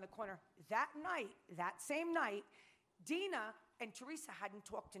comes around the corner. That night, that same night, Dina and Teresa hadn't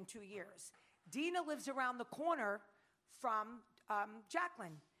talked in 2 years. Dina lives around the corner from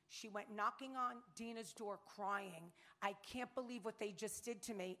Jacqueline. She went knocking on Dina's door crying. I can't believe what they just did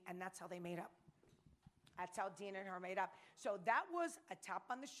to me, and that's how they made up. That's how Dina and her made up. So that was a tap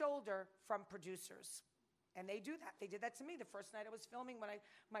on the shoulder from producers. And they do that. They did that to me the first night I was filming when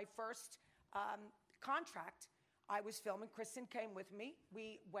my first contract. I was filming. Kristen came with me.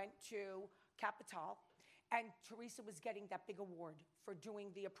 We went to Capitol, and Teresa was getting that big award for doing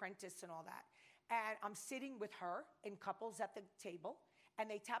The Apprentice and all that. And I'm sitting with her in couples at the table, and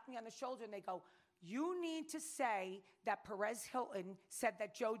they tap me on the shoulder, and they go, you need to say that Perez Hilton said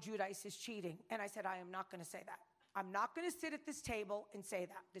that Joe Giudice is cheating. And I said, I am not going to say that. I'm not going to sit at this table and say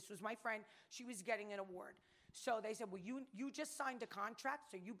that. This was my friend. She was getting an award. So they said, well, you just signed a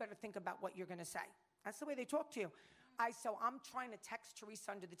contract, so you better think about what you're going to say. That's the way they talk to you. So I'm trying to text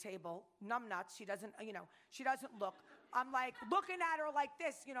Teresa under the table, numbnuts. She doesn't, she doesn't look. I'm like looking at her like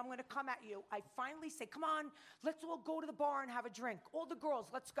this, I'm going to come at you. I finally say, come on, let's all go to the bar and have a drink. All the girls,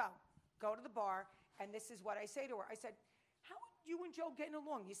 let's go. Go to the bar, and this is what I say to her. I said, how are you and Joe getting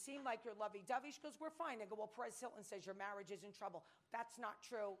along? You seem like you're lovey-dovey. She goes, we're fine. I go, well, Perez Hilton says your marriage is in trouble. That's not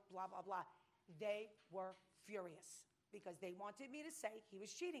true, blah, blah, blah. They were furious because they wanted me to say he was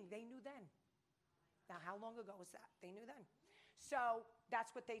cheating. They knew then. Now, how long ago was that? They knew then. So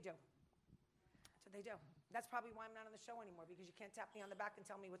that's what they do. That's what they do. That's probably why I'm not on the show anymore, because you can't tap me on the back and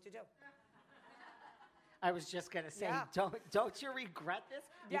tell me what to do. I was just going to say, don't you regret this?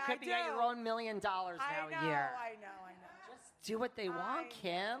 You Yeah, could I be at do. your own $1 million now a year. I know. Just do what they want,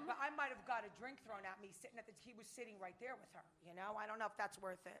 Kim. But I might have got a drink thrown at me he was sitting right there with her, I don't know if that's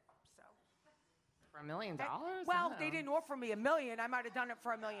worth it, so. For $1 million? Well, they didn't offer me $1 million. I might have done it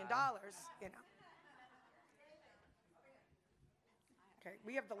for $1 million, Okay,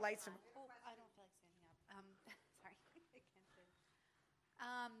 we have the lights. Oh, I don't feel like standing up. Sorry, I can't do.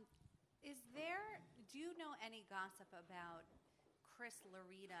 Do you know any gossip about Chris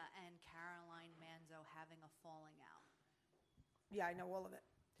Larita and Caroline Manzo having a falling out? Yeah, I know all of it.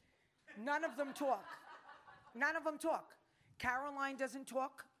 None of them talk. None of them talk. Caroline doesn't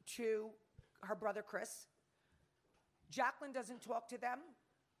talk to her brother Chris. Jacqueline doesn't talk to them.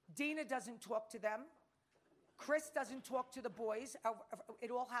 Dina doesn't talk to them. Chris doesn't talk to the boys.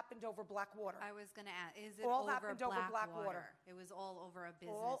 It all happened over Blackwater. I was going to ask, is it all over happened over Blackwater? It was all over a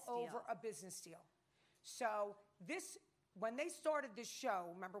business all deal. Over a business deal. So when they started this show,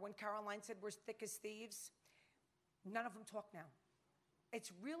 remember when Caroline said we're thick as thieves? None of them talk now.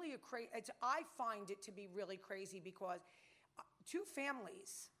 It's really I find it to be really crazy because two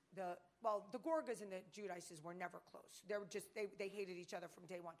families, the Gorgas and the Giudices were never close. They hated each other from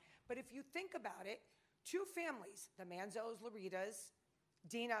day one. But if you think about it, two families, the Manzos, Laritas,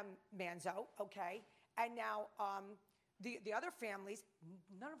 Dina Manzo, okay, and now the other families,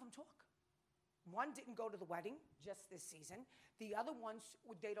 none of them talk. One didn't go to the wedding just this season. The other ones,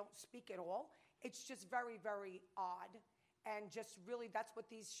 they don't speak at all. It's just very, very odd. And just really, that's what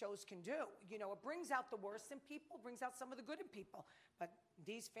these shows can do. It brings out the worst in people, brings out some of the good in people. But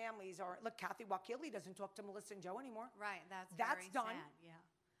these families look, Kathy Wakili doesn't talk to Melissa and Joe anymore. Right, that's very done. sad, yeah.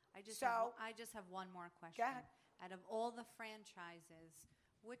 I just have one more question. Go ahead. Out of all the franchises,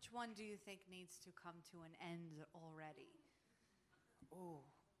 which one do you think needs to come to an end already? Ooh.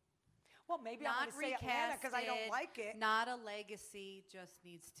 Well, maybe I'm going to say Atlanta because I don't like it. Not a legacy, just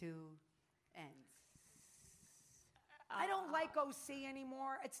needs to end. I don't like OC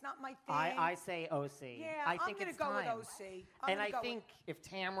anymore. It's not my thing. I say OC. Yeah, I think I'm it's gonna go time. with OC. And I think if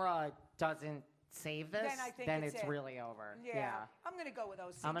Tamra doesn't save this, Then I think then it's it's it. really over. Yeah, I'm going to go with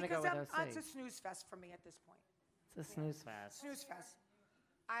OC. I'm gonna go because with OC. It's a snooze fest for me at this point. It's a snooze fest. Snooze fest.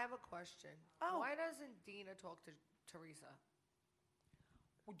 I have a question. Oh. Why doesn't Dina talk to Teresa?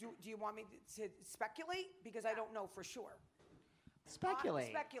 Well, do you want me to speculate? Because I don't know for sure. Speculate.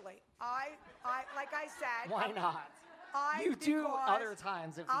 Speculate. I like I said. Why not? You do other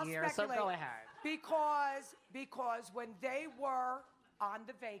times of the year, so go ahead. Because when they were on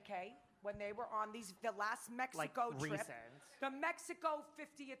the vacay, when they were on the last Mexico trip, recent. the Mexico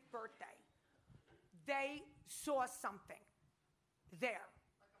 50th birthday, they saw something there,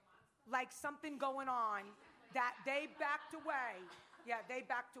 like something going on that they backed away. Yeah, they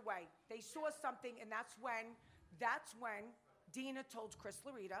backed away. They saw something, and that's when Dina told Chris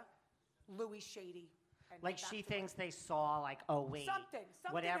Larita, Louis shady. And Like they she backed away. thinks they saw like, oh wait, Something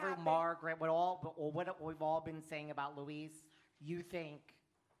whatever happened. Margaret, what we've all been saying about Louise, you think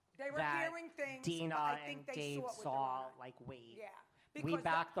They were that hearing things. Dina but I and think they Dave saw it with saw their own eye. like, wait, Yeah, we because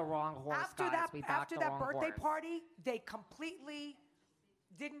backed the wrong horse, after guys. that, We backed after the that wrong birthday horse. party, they completely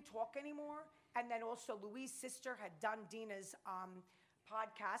didn't talk anymore. And then also, Louise's sister had done Dina's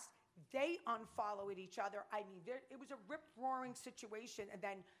podcast. They unfollowed each other. I mean, it was a rip-roaring situation. And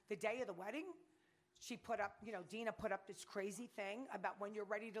then the day of the wedding, she put up, Dina put up this crazy thing about when you're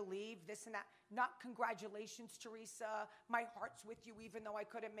ready to leave, this and that. Not congratulations, Teresa. My heart's with you, even though I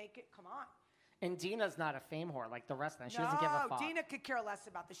couldn't make it. Come on. And Dina's not a fame whore like the rest of them. She doesn't give a fuck. Dina could care less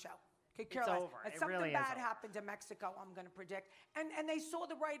about the show. Could care It's less. over. And It something really is bad over. happened in Mexico, I'm going to predict. And they saw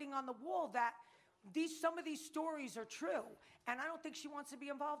the writing on the wall that some of these stories are true. And I don't think she wants to be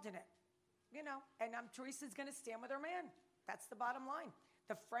involved in it. And Teresa's going to stand with her man. That's the bottom line.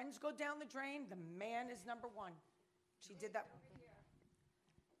 The friends go down the drain. The man is number one. She did that.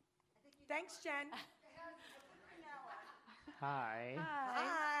 Thanks, Jen. Hi.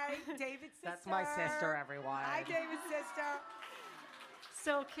 Hi, David's sister. That's my sister, everyone. Hi, David's sister.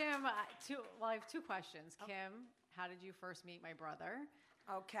 So, Kim, I have two questions. Kim, how did you first meet my brother?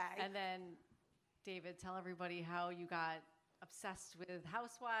 Okay. And then, David, tell everybody how you got obsessed with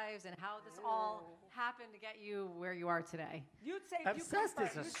housewives and how this all happened to get you where you are today. You'd say Obsessed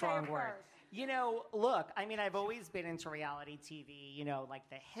is a strong word. Look, I mean, I've always been into reality TV, like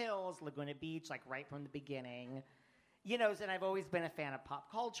The Hills, Laguna Beach, like right from the beginning. And I've always been a fan of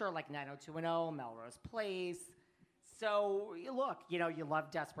pop culture, like 90210, Melrose Place. So, look, you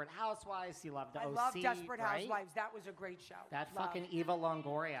love Desperate Housewives, you love the OC, I love Desperate right? Housewives. That was a great show. That Love. fucking Eva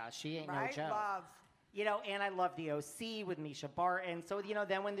Longoria, she ain't Right? no joke. Love. And I love the OC with Misha Barton. So,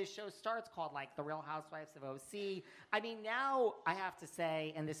 then when this show starts called, like, The Real Housewives of OC, I mean, now I have to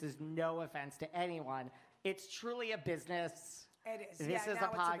say, and this is no offense to anyone, it's truly a business. It is. This is a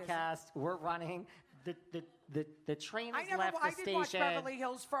now it's podcast. business. We're running. The train has I left the did watch station. Beverly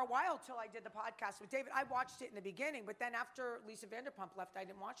Hills for a while till I did the podcast with David. I watched it in the beginning, but then after Lisa Vanderpump left, I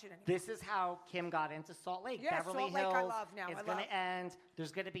didn't watch it anymore. This is how Kim got into Salt Lake. Yeah, Beverly Salt Lake Hills I love now. is I going love. to end.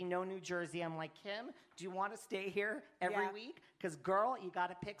 There's going to be no New Jersey. I'm like, Kim, do you want to stay here every Yeah. week? Because, girl, you got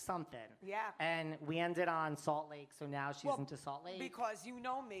to pick something. Yeah. And we ended on Salt Lake, so now she's into Salt Lake. Because you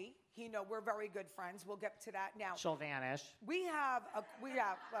know me, we're very good friends. We'll get to that now. She'll vanish. We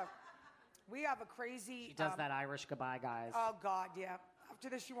have a crazy. She does that Irish goodbye, guys. Oh God, yeah. After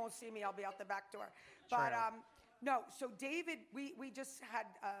this, you won't see me. I'll be out the back door. But True. no. So David, we just had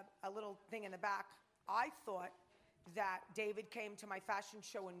a little thing in the back. I thought that David came to my fashion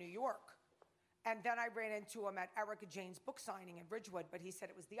show in New York, and then I ran into him at Erica Jane's book signing in Ridgewood. But he said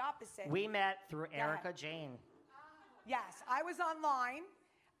it was the opposite. We met through Go ahead. Erica Jane. Yes, I was online.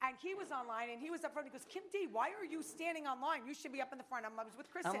 And he was online, and he was up front. He goes, Kim D, why are you standing online? You should be up in the front. I was with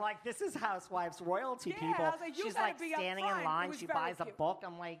Kristen. I'm like, this is Housewives royalty Yeah, people. I was like, you She's gotta like be up standing in front. It line. was She very buys a cute. book.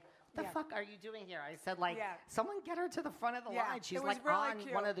 I'm like, what the Yeah. fuck are you doing here? I said, like, Yeah. someone get her to the front of the Yeah, line. She's it was like really on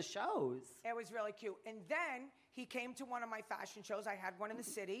cute. one of the shows. It was really cute. And then he came to one of my fashion shows. I had one in the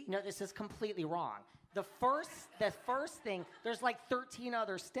city. No, this is completely wrong. The first thing, there's like 13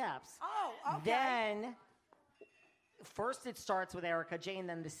 other steps. Oh, okay. Then, first it starts with Erica Jane.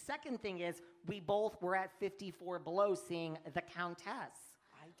 Then the second thing is we both were at 54 Below seeing The Countess.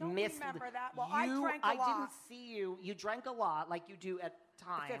 I don't remember that. Well, I drank a I lot. didn't see you. You drank a lot like you do at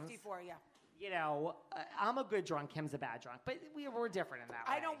times. 54, yeah. I'm a good drunk. Kim's a bad drunk. But we were different in that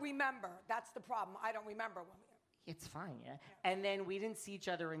way. I don't remember. That's the problem. I don't remember when we... It's fine, yeah. And then we didn't see each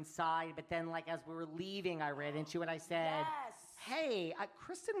other inside, but then, like, as we were leaving, I ran into you and I said, Yes. hey,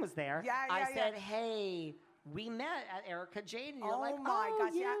 Kristen was there. Yeah, I yeah, said, yeah. hey, we met at Erica Jane. And you're Oh like, my oh,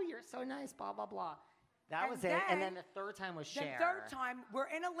 gosh, you, yeah. you're so nice, blah, blah, blah. That was it. And then the third time was Cher. The third time, we're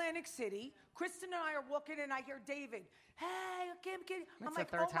in Atlantic City. Kristen and I are walking in, and I hear David. Hey, Kim. I'm like,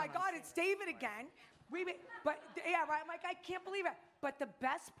 oh my God, it's David again. Yeah, right. I'm like, I can't believe it. But the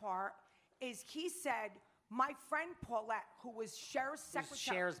best part is he said, my friend Paulette, who was Cher's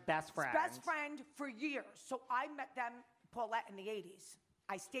secretary. Cher's best friend. Best friend for years. So I met them, Paulette, in the 80s.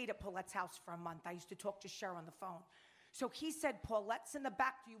 I stayed at Paulette's house for a month. I used to talk to Cher on the phone. So he said, Paulette's in the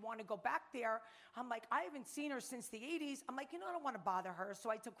back. Do you want to go back there? I'm like, I haven't seen her since the 80s. I'm like, I don't want to bother her. So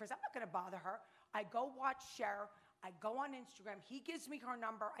I told Chris, I'm not going to bother her. I go watch Cher. I go on Instagram. He gives me her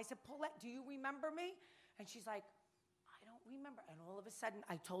number. I said, Paulette, do you remember me? And she's like, I don't remember. And all of a sudden,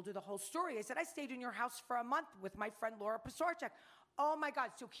 I told her the whole story. I said, I stayed in your house for a month with my friend Laura Pasarchuk. Oh, my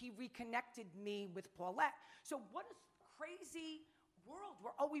God. So he reconnected me with Paulette. So what a crazy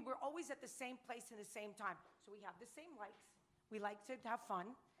world. We were always at the same place in the same time. So we have the same likes. We like to have fun.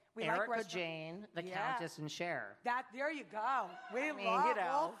 We Erica like Jane, the Countess, and Cher. There you go. We love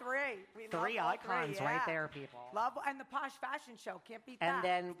all three. Three icons right there, people. Love, and the Posh Fashion Show. Can't beat that. And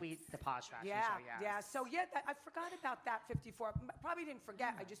then the Posh Fashion Show, Yeah. So, I forgot about that 54. Probably didn't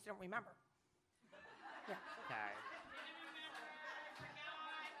forget. I just didn't remember. Yeah. Okay.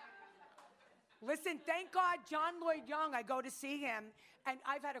 Listen, thank God, John Lloyd Young, I go to see him, and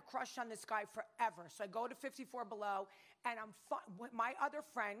I've had a crush on this guy forever. So I go to 54 Below, and my other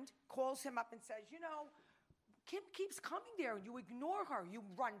friend calls him up and says, Kim keeps coming there, and you ignore her. You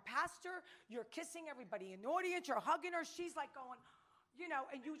run past her. You're kissing everybody in the audience. You're hugging her. She's like going,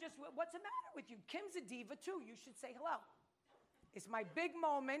 and you just, what's the matter with you? Kim's a diva, too. You should say hello. It's my big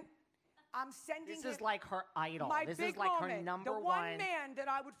moment. I'm sending This is like her idol. This is like her number one. The one man that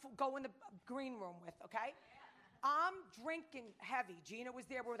I would go in the green room with, okay? I'm drinking heavy. Gina was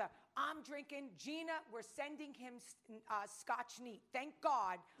there with her. I'm drinking. Gina, we're sending him Scotch neat. Thank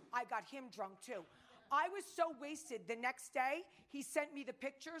God I got him drunk, too. I was so wasted. The next day, he sent me the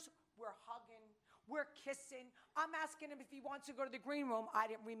pictures. We're hugging. We're kissing. I'm asking him if he wants to go to the green room. I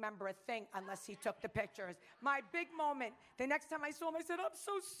didn't remember a thing unless he took the pictures. My big moment. The next time I saw him, I said, I'm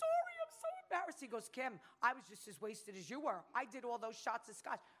so sorry. I'm so embarrassed. He goes, Kim, I was just as wasted as you were. I did all those shots of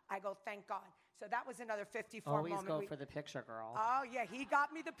Scotch. I go, thank God. So that was another 54 Always moment. Always go for the picture, girl. Oh, yeah. He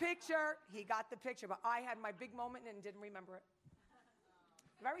got me the picture. He got the picture. But I had my big moment and didn't remember it.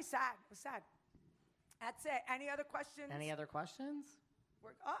 Very sad. It was sad. That's it. Any other questions? Any other questions?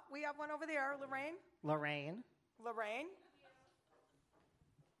 We have one over there. Lorraine.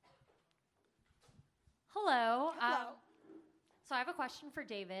 Hello. So I have a question for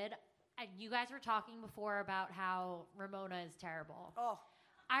David. And you guys were talking before about how Ramona is terrible. Oh.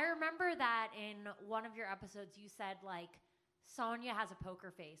 I remember that in one of your episodes you said, Sonia has a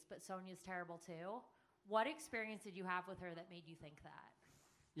poker face, but Sonia's terrible too. What experience did you have with her that made you think that?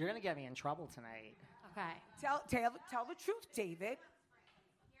 You're going to get me in trouble tonight. Okay. Tell the truth, David.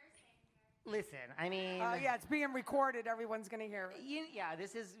 Listen, I mean... it's being recorded. Everyone's going to hear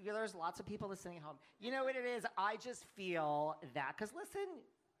it. There's lots of people listening at home. You know what it is? I just feel that, because listen,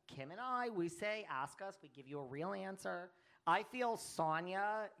 Kim and I, we say, ask us, we give you a real answer. I feel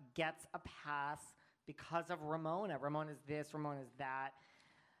Sonia gets a pass because of Ramona. Ramona's this, Ramona's that.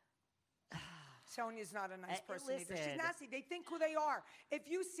 Sonia's not a nice person either. She's nasty. They think who they are. If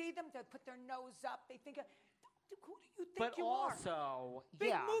you see them, they put their nose up. They think... Who do you think you are? But also,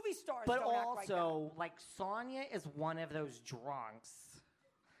 big movie stars. But don't also, act Sonia is one of those drunks.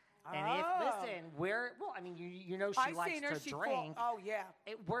 And you know she likes to drink.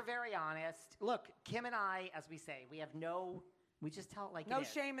 We're very honest. Look, Kim and I, as we say, we just tell it like no it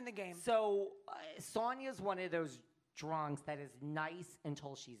is. shame in the game. So Sonia's one of those drunks that is nice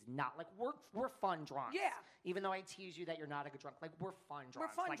until she's not. We're fun drunks. Yeah. Even though I tease you that you're not a good drunk, we're fun drunks. We're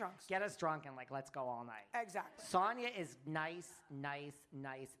fun drunks. Get us drunk and let's go all night. Exactly. Sonia is nice,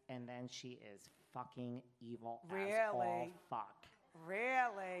 and then she is fucking evil as all fuck.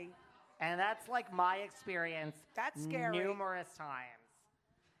 Really? And that's my experience. That's scary. Numerous times.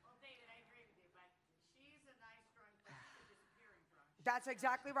 Well, David, I agree with you, but she's a nice drunk, but she's a disappearing drunk. That's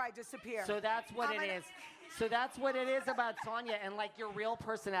exactly right. Disappear. So that's what it is. So that's what it is about Sonia, and your real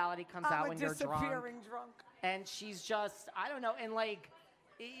personality comes out when you're drunk. Disappearing drunk. And she's just, I don't know, and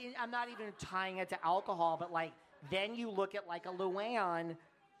I'm not even tying it to alcohol, but then you look at a Luann.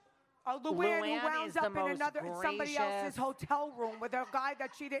 Luann who wound up in somebody else's hotel room with a guy that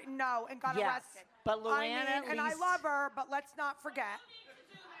she didn't know and got arrested. But Luann and I love her, but let's not forget.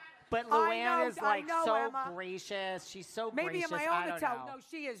 But Luann is so Emma. Gracious. She's so Maybe gracious. Maybe in my own hotel. No,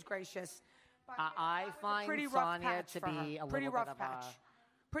 she is gracious. I find Sonia to be a little bit of a...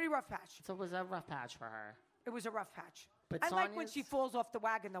 Pretty rough patch. So it was a rough patch for her. It was a rough patch. But I like when she falls off the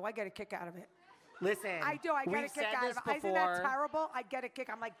wagon, though. I get a kick out of it. Listen, I do. I get a we've kick said out this of it. Isn't that before. terrible? I get a kick.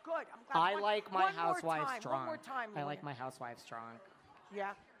 I'm like, good. I'm glad. I like my one more housewives time, strong. One more time. I like Lynn. my housewives strong.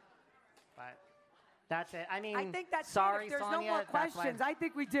 Yeah. But that's it. I mean, I think that's sorry, it. If there's Sonia, no more that's why- questions, I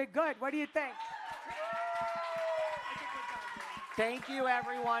think we did good. What do you think? Thank you,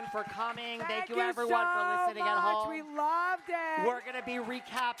 everyone, for coming. Thank you, you everyone, so for listening at much. home. We loved it. We're going to be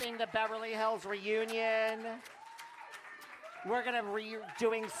recapping the Beverly Hills reunion. We're going to be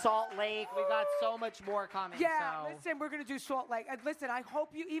doing Salt Lake. We've got so much more coming. Yeah, so. listen, we're going to do Salt Lake. And listen, I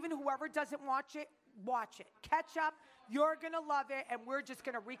hope you, even whoever doesn't watch it, watch it. Catch up. You're going to love it. And we're just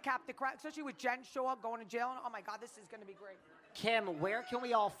going to recap the crowd, especially with Jen Shaw going to jail. And oh, my God, this is going to be great. Kim, where can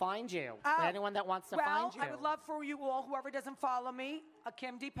we all find you? For anyone that wants to find you. I would love for you all, whoever doesn't follow me,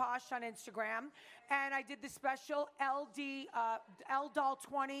 Kim D. Posh on Instagram. And I did the special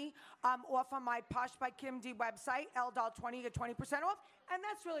LDOL20 off on my Posh by Kim D website, LDOL20, get 20% off. And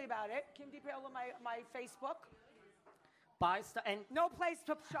that's really about it. Kim D. Paola, my Facebook. Buy stuff. And no place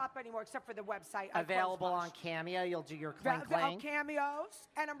to shop anymore except for the website. Available on Cameo. You'll do your clink clink. Cameos.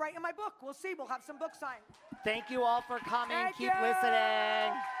 And I'm writing my book. We'll see. We'll have some book signed. Thank you all for coming. Keep you.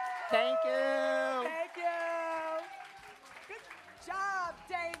 listening. Thank you. Thank you. Good job,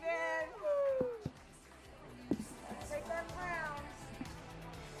 David. Woo. Take them crowns.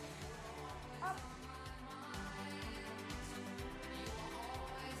 Up.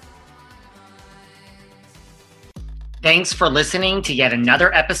 Thanks for listening to yet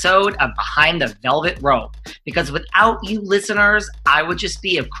another episode of Behind the Velvet Rope. Because without you listeners, I would just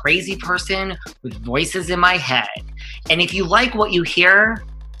be a crazy person with voices in my head. And if you like what you hear,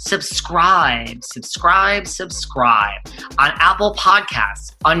 subscribe on Apple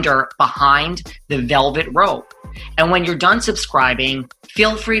Podcasts under Behind the Velvet Rope. And when you're done subscribing,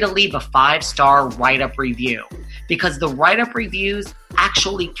 feel free to leave a 5-star write-up review, because the write-up reviews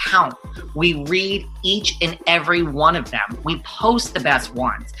actually count. We read each and every one of them. We post the best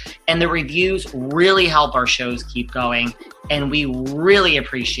ones, and the reviews really help our shows keep going, and we really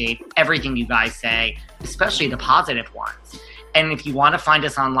appreciate everything you guys say, especially the positive ones. And if you want to find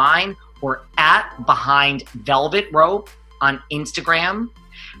us online, we're at Behind Velvet Rope on Instagram.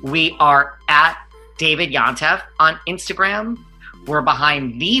 We are at David Yontef on Instagram. We're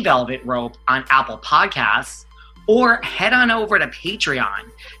Behind the Velvet Rope on Apple Podcasts. Or head on over to Patreon,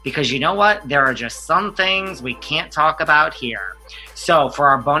 because you know what? There are just some things we can't talk about here. So for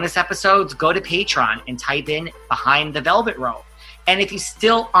our bonus episodes, go to Patreon and type in Behind the Velvet Rope. And if you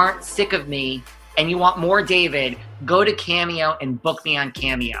still aren't sick of me and you want more David, go to Cameo and book me on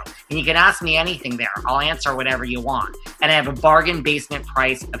Cameo. And you can ask me anything there. I'll answer whatever you want. And I have a bargain basement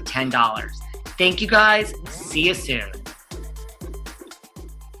price of $10. Thank you guys. See you soon.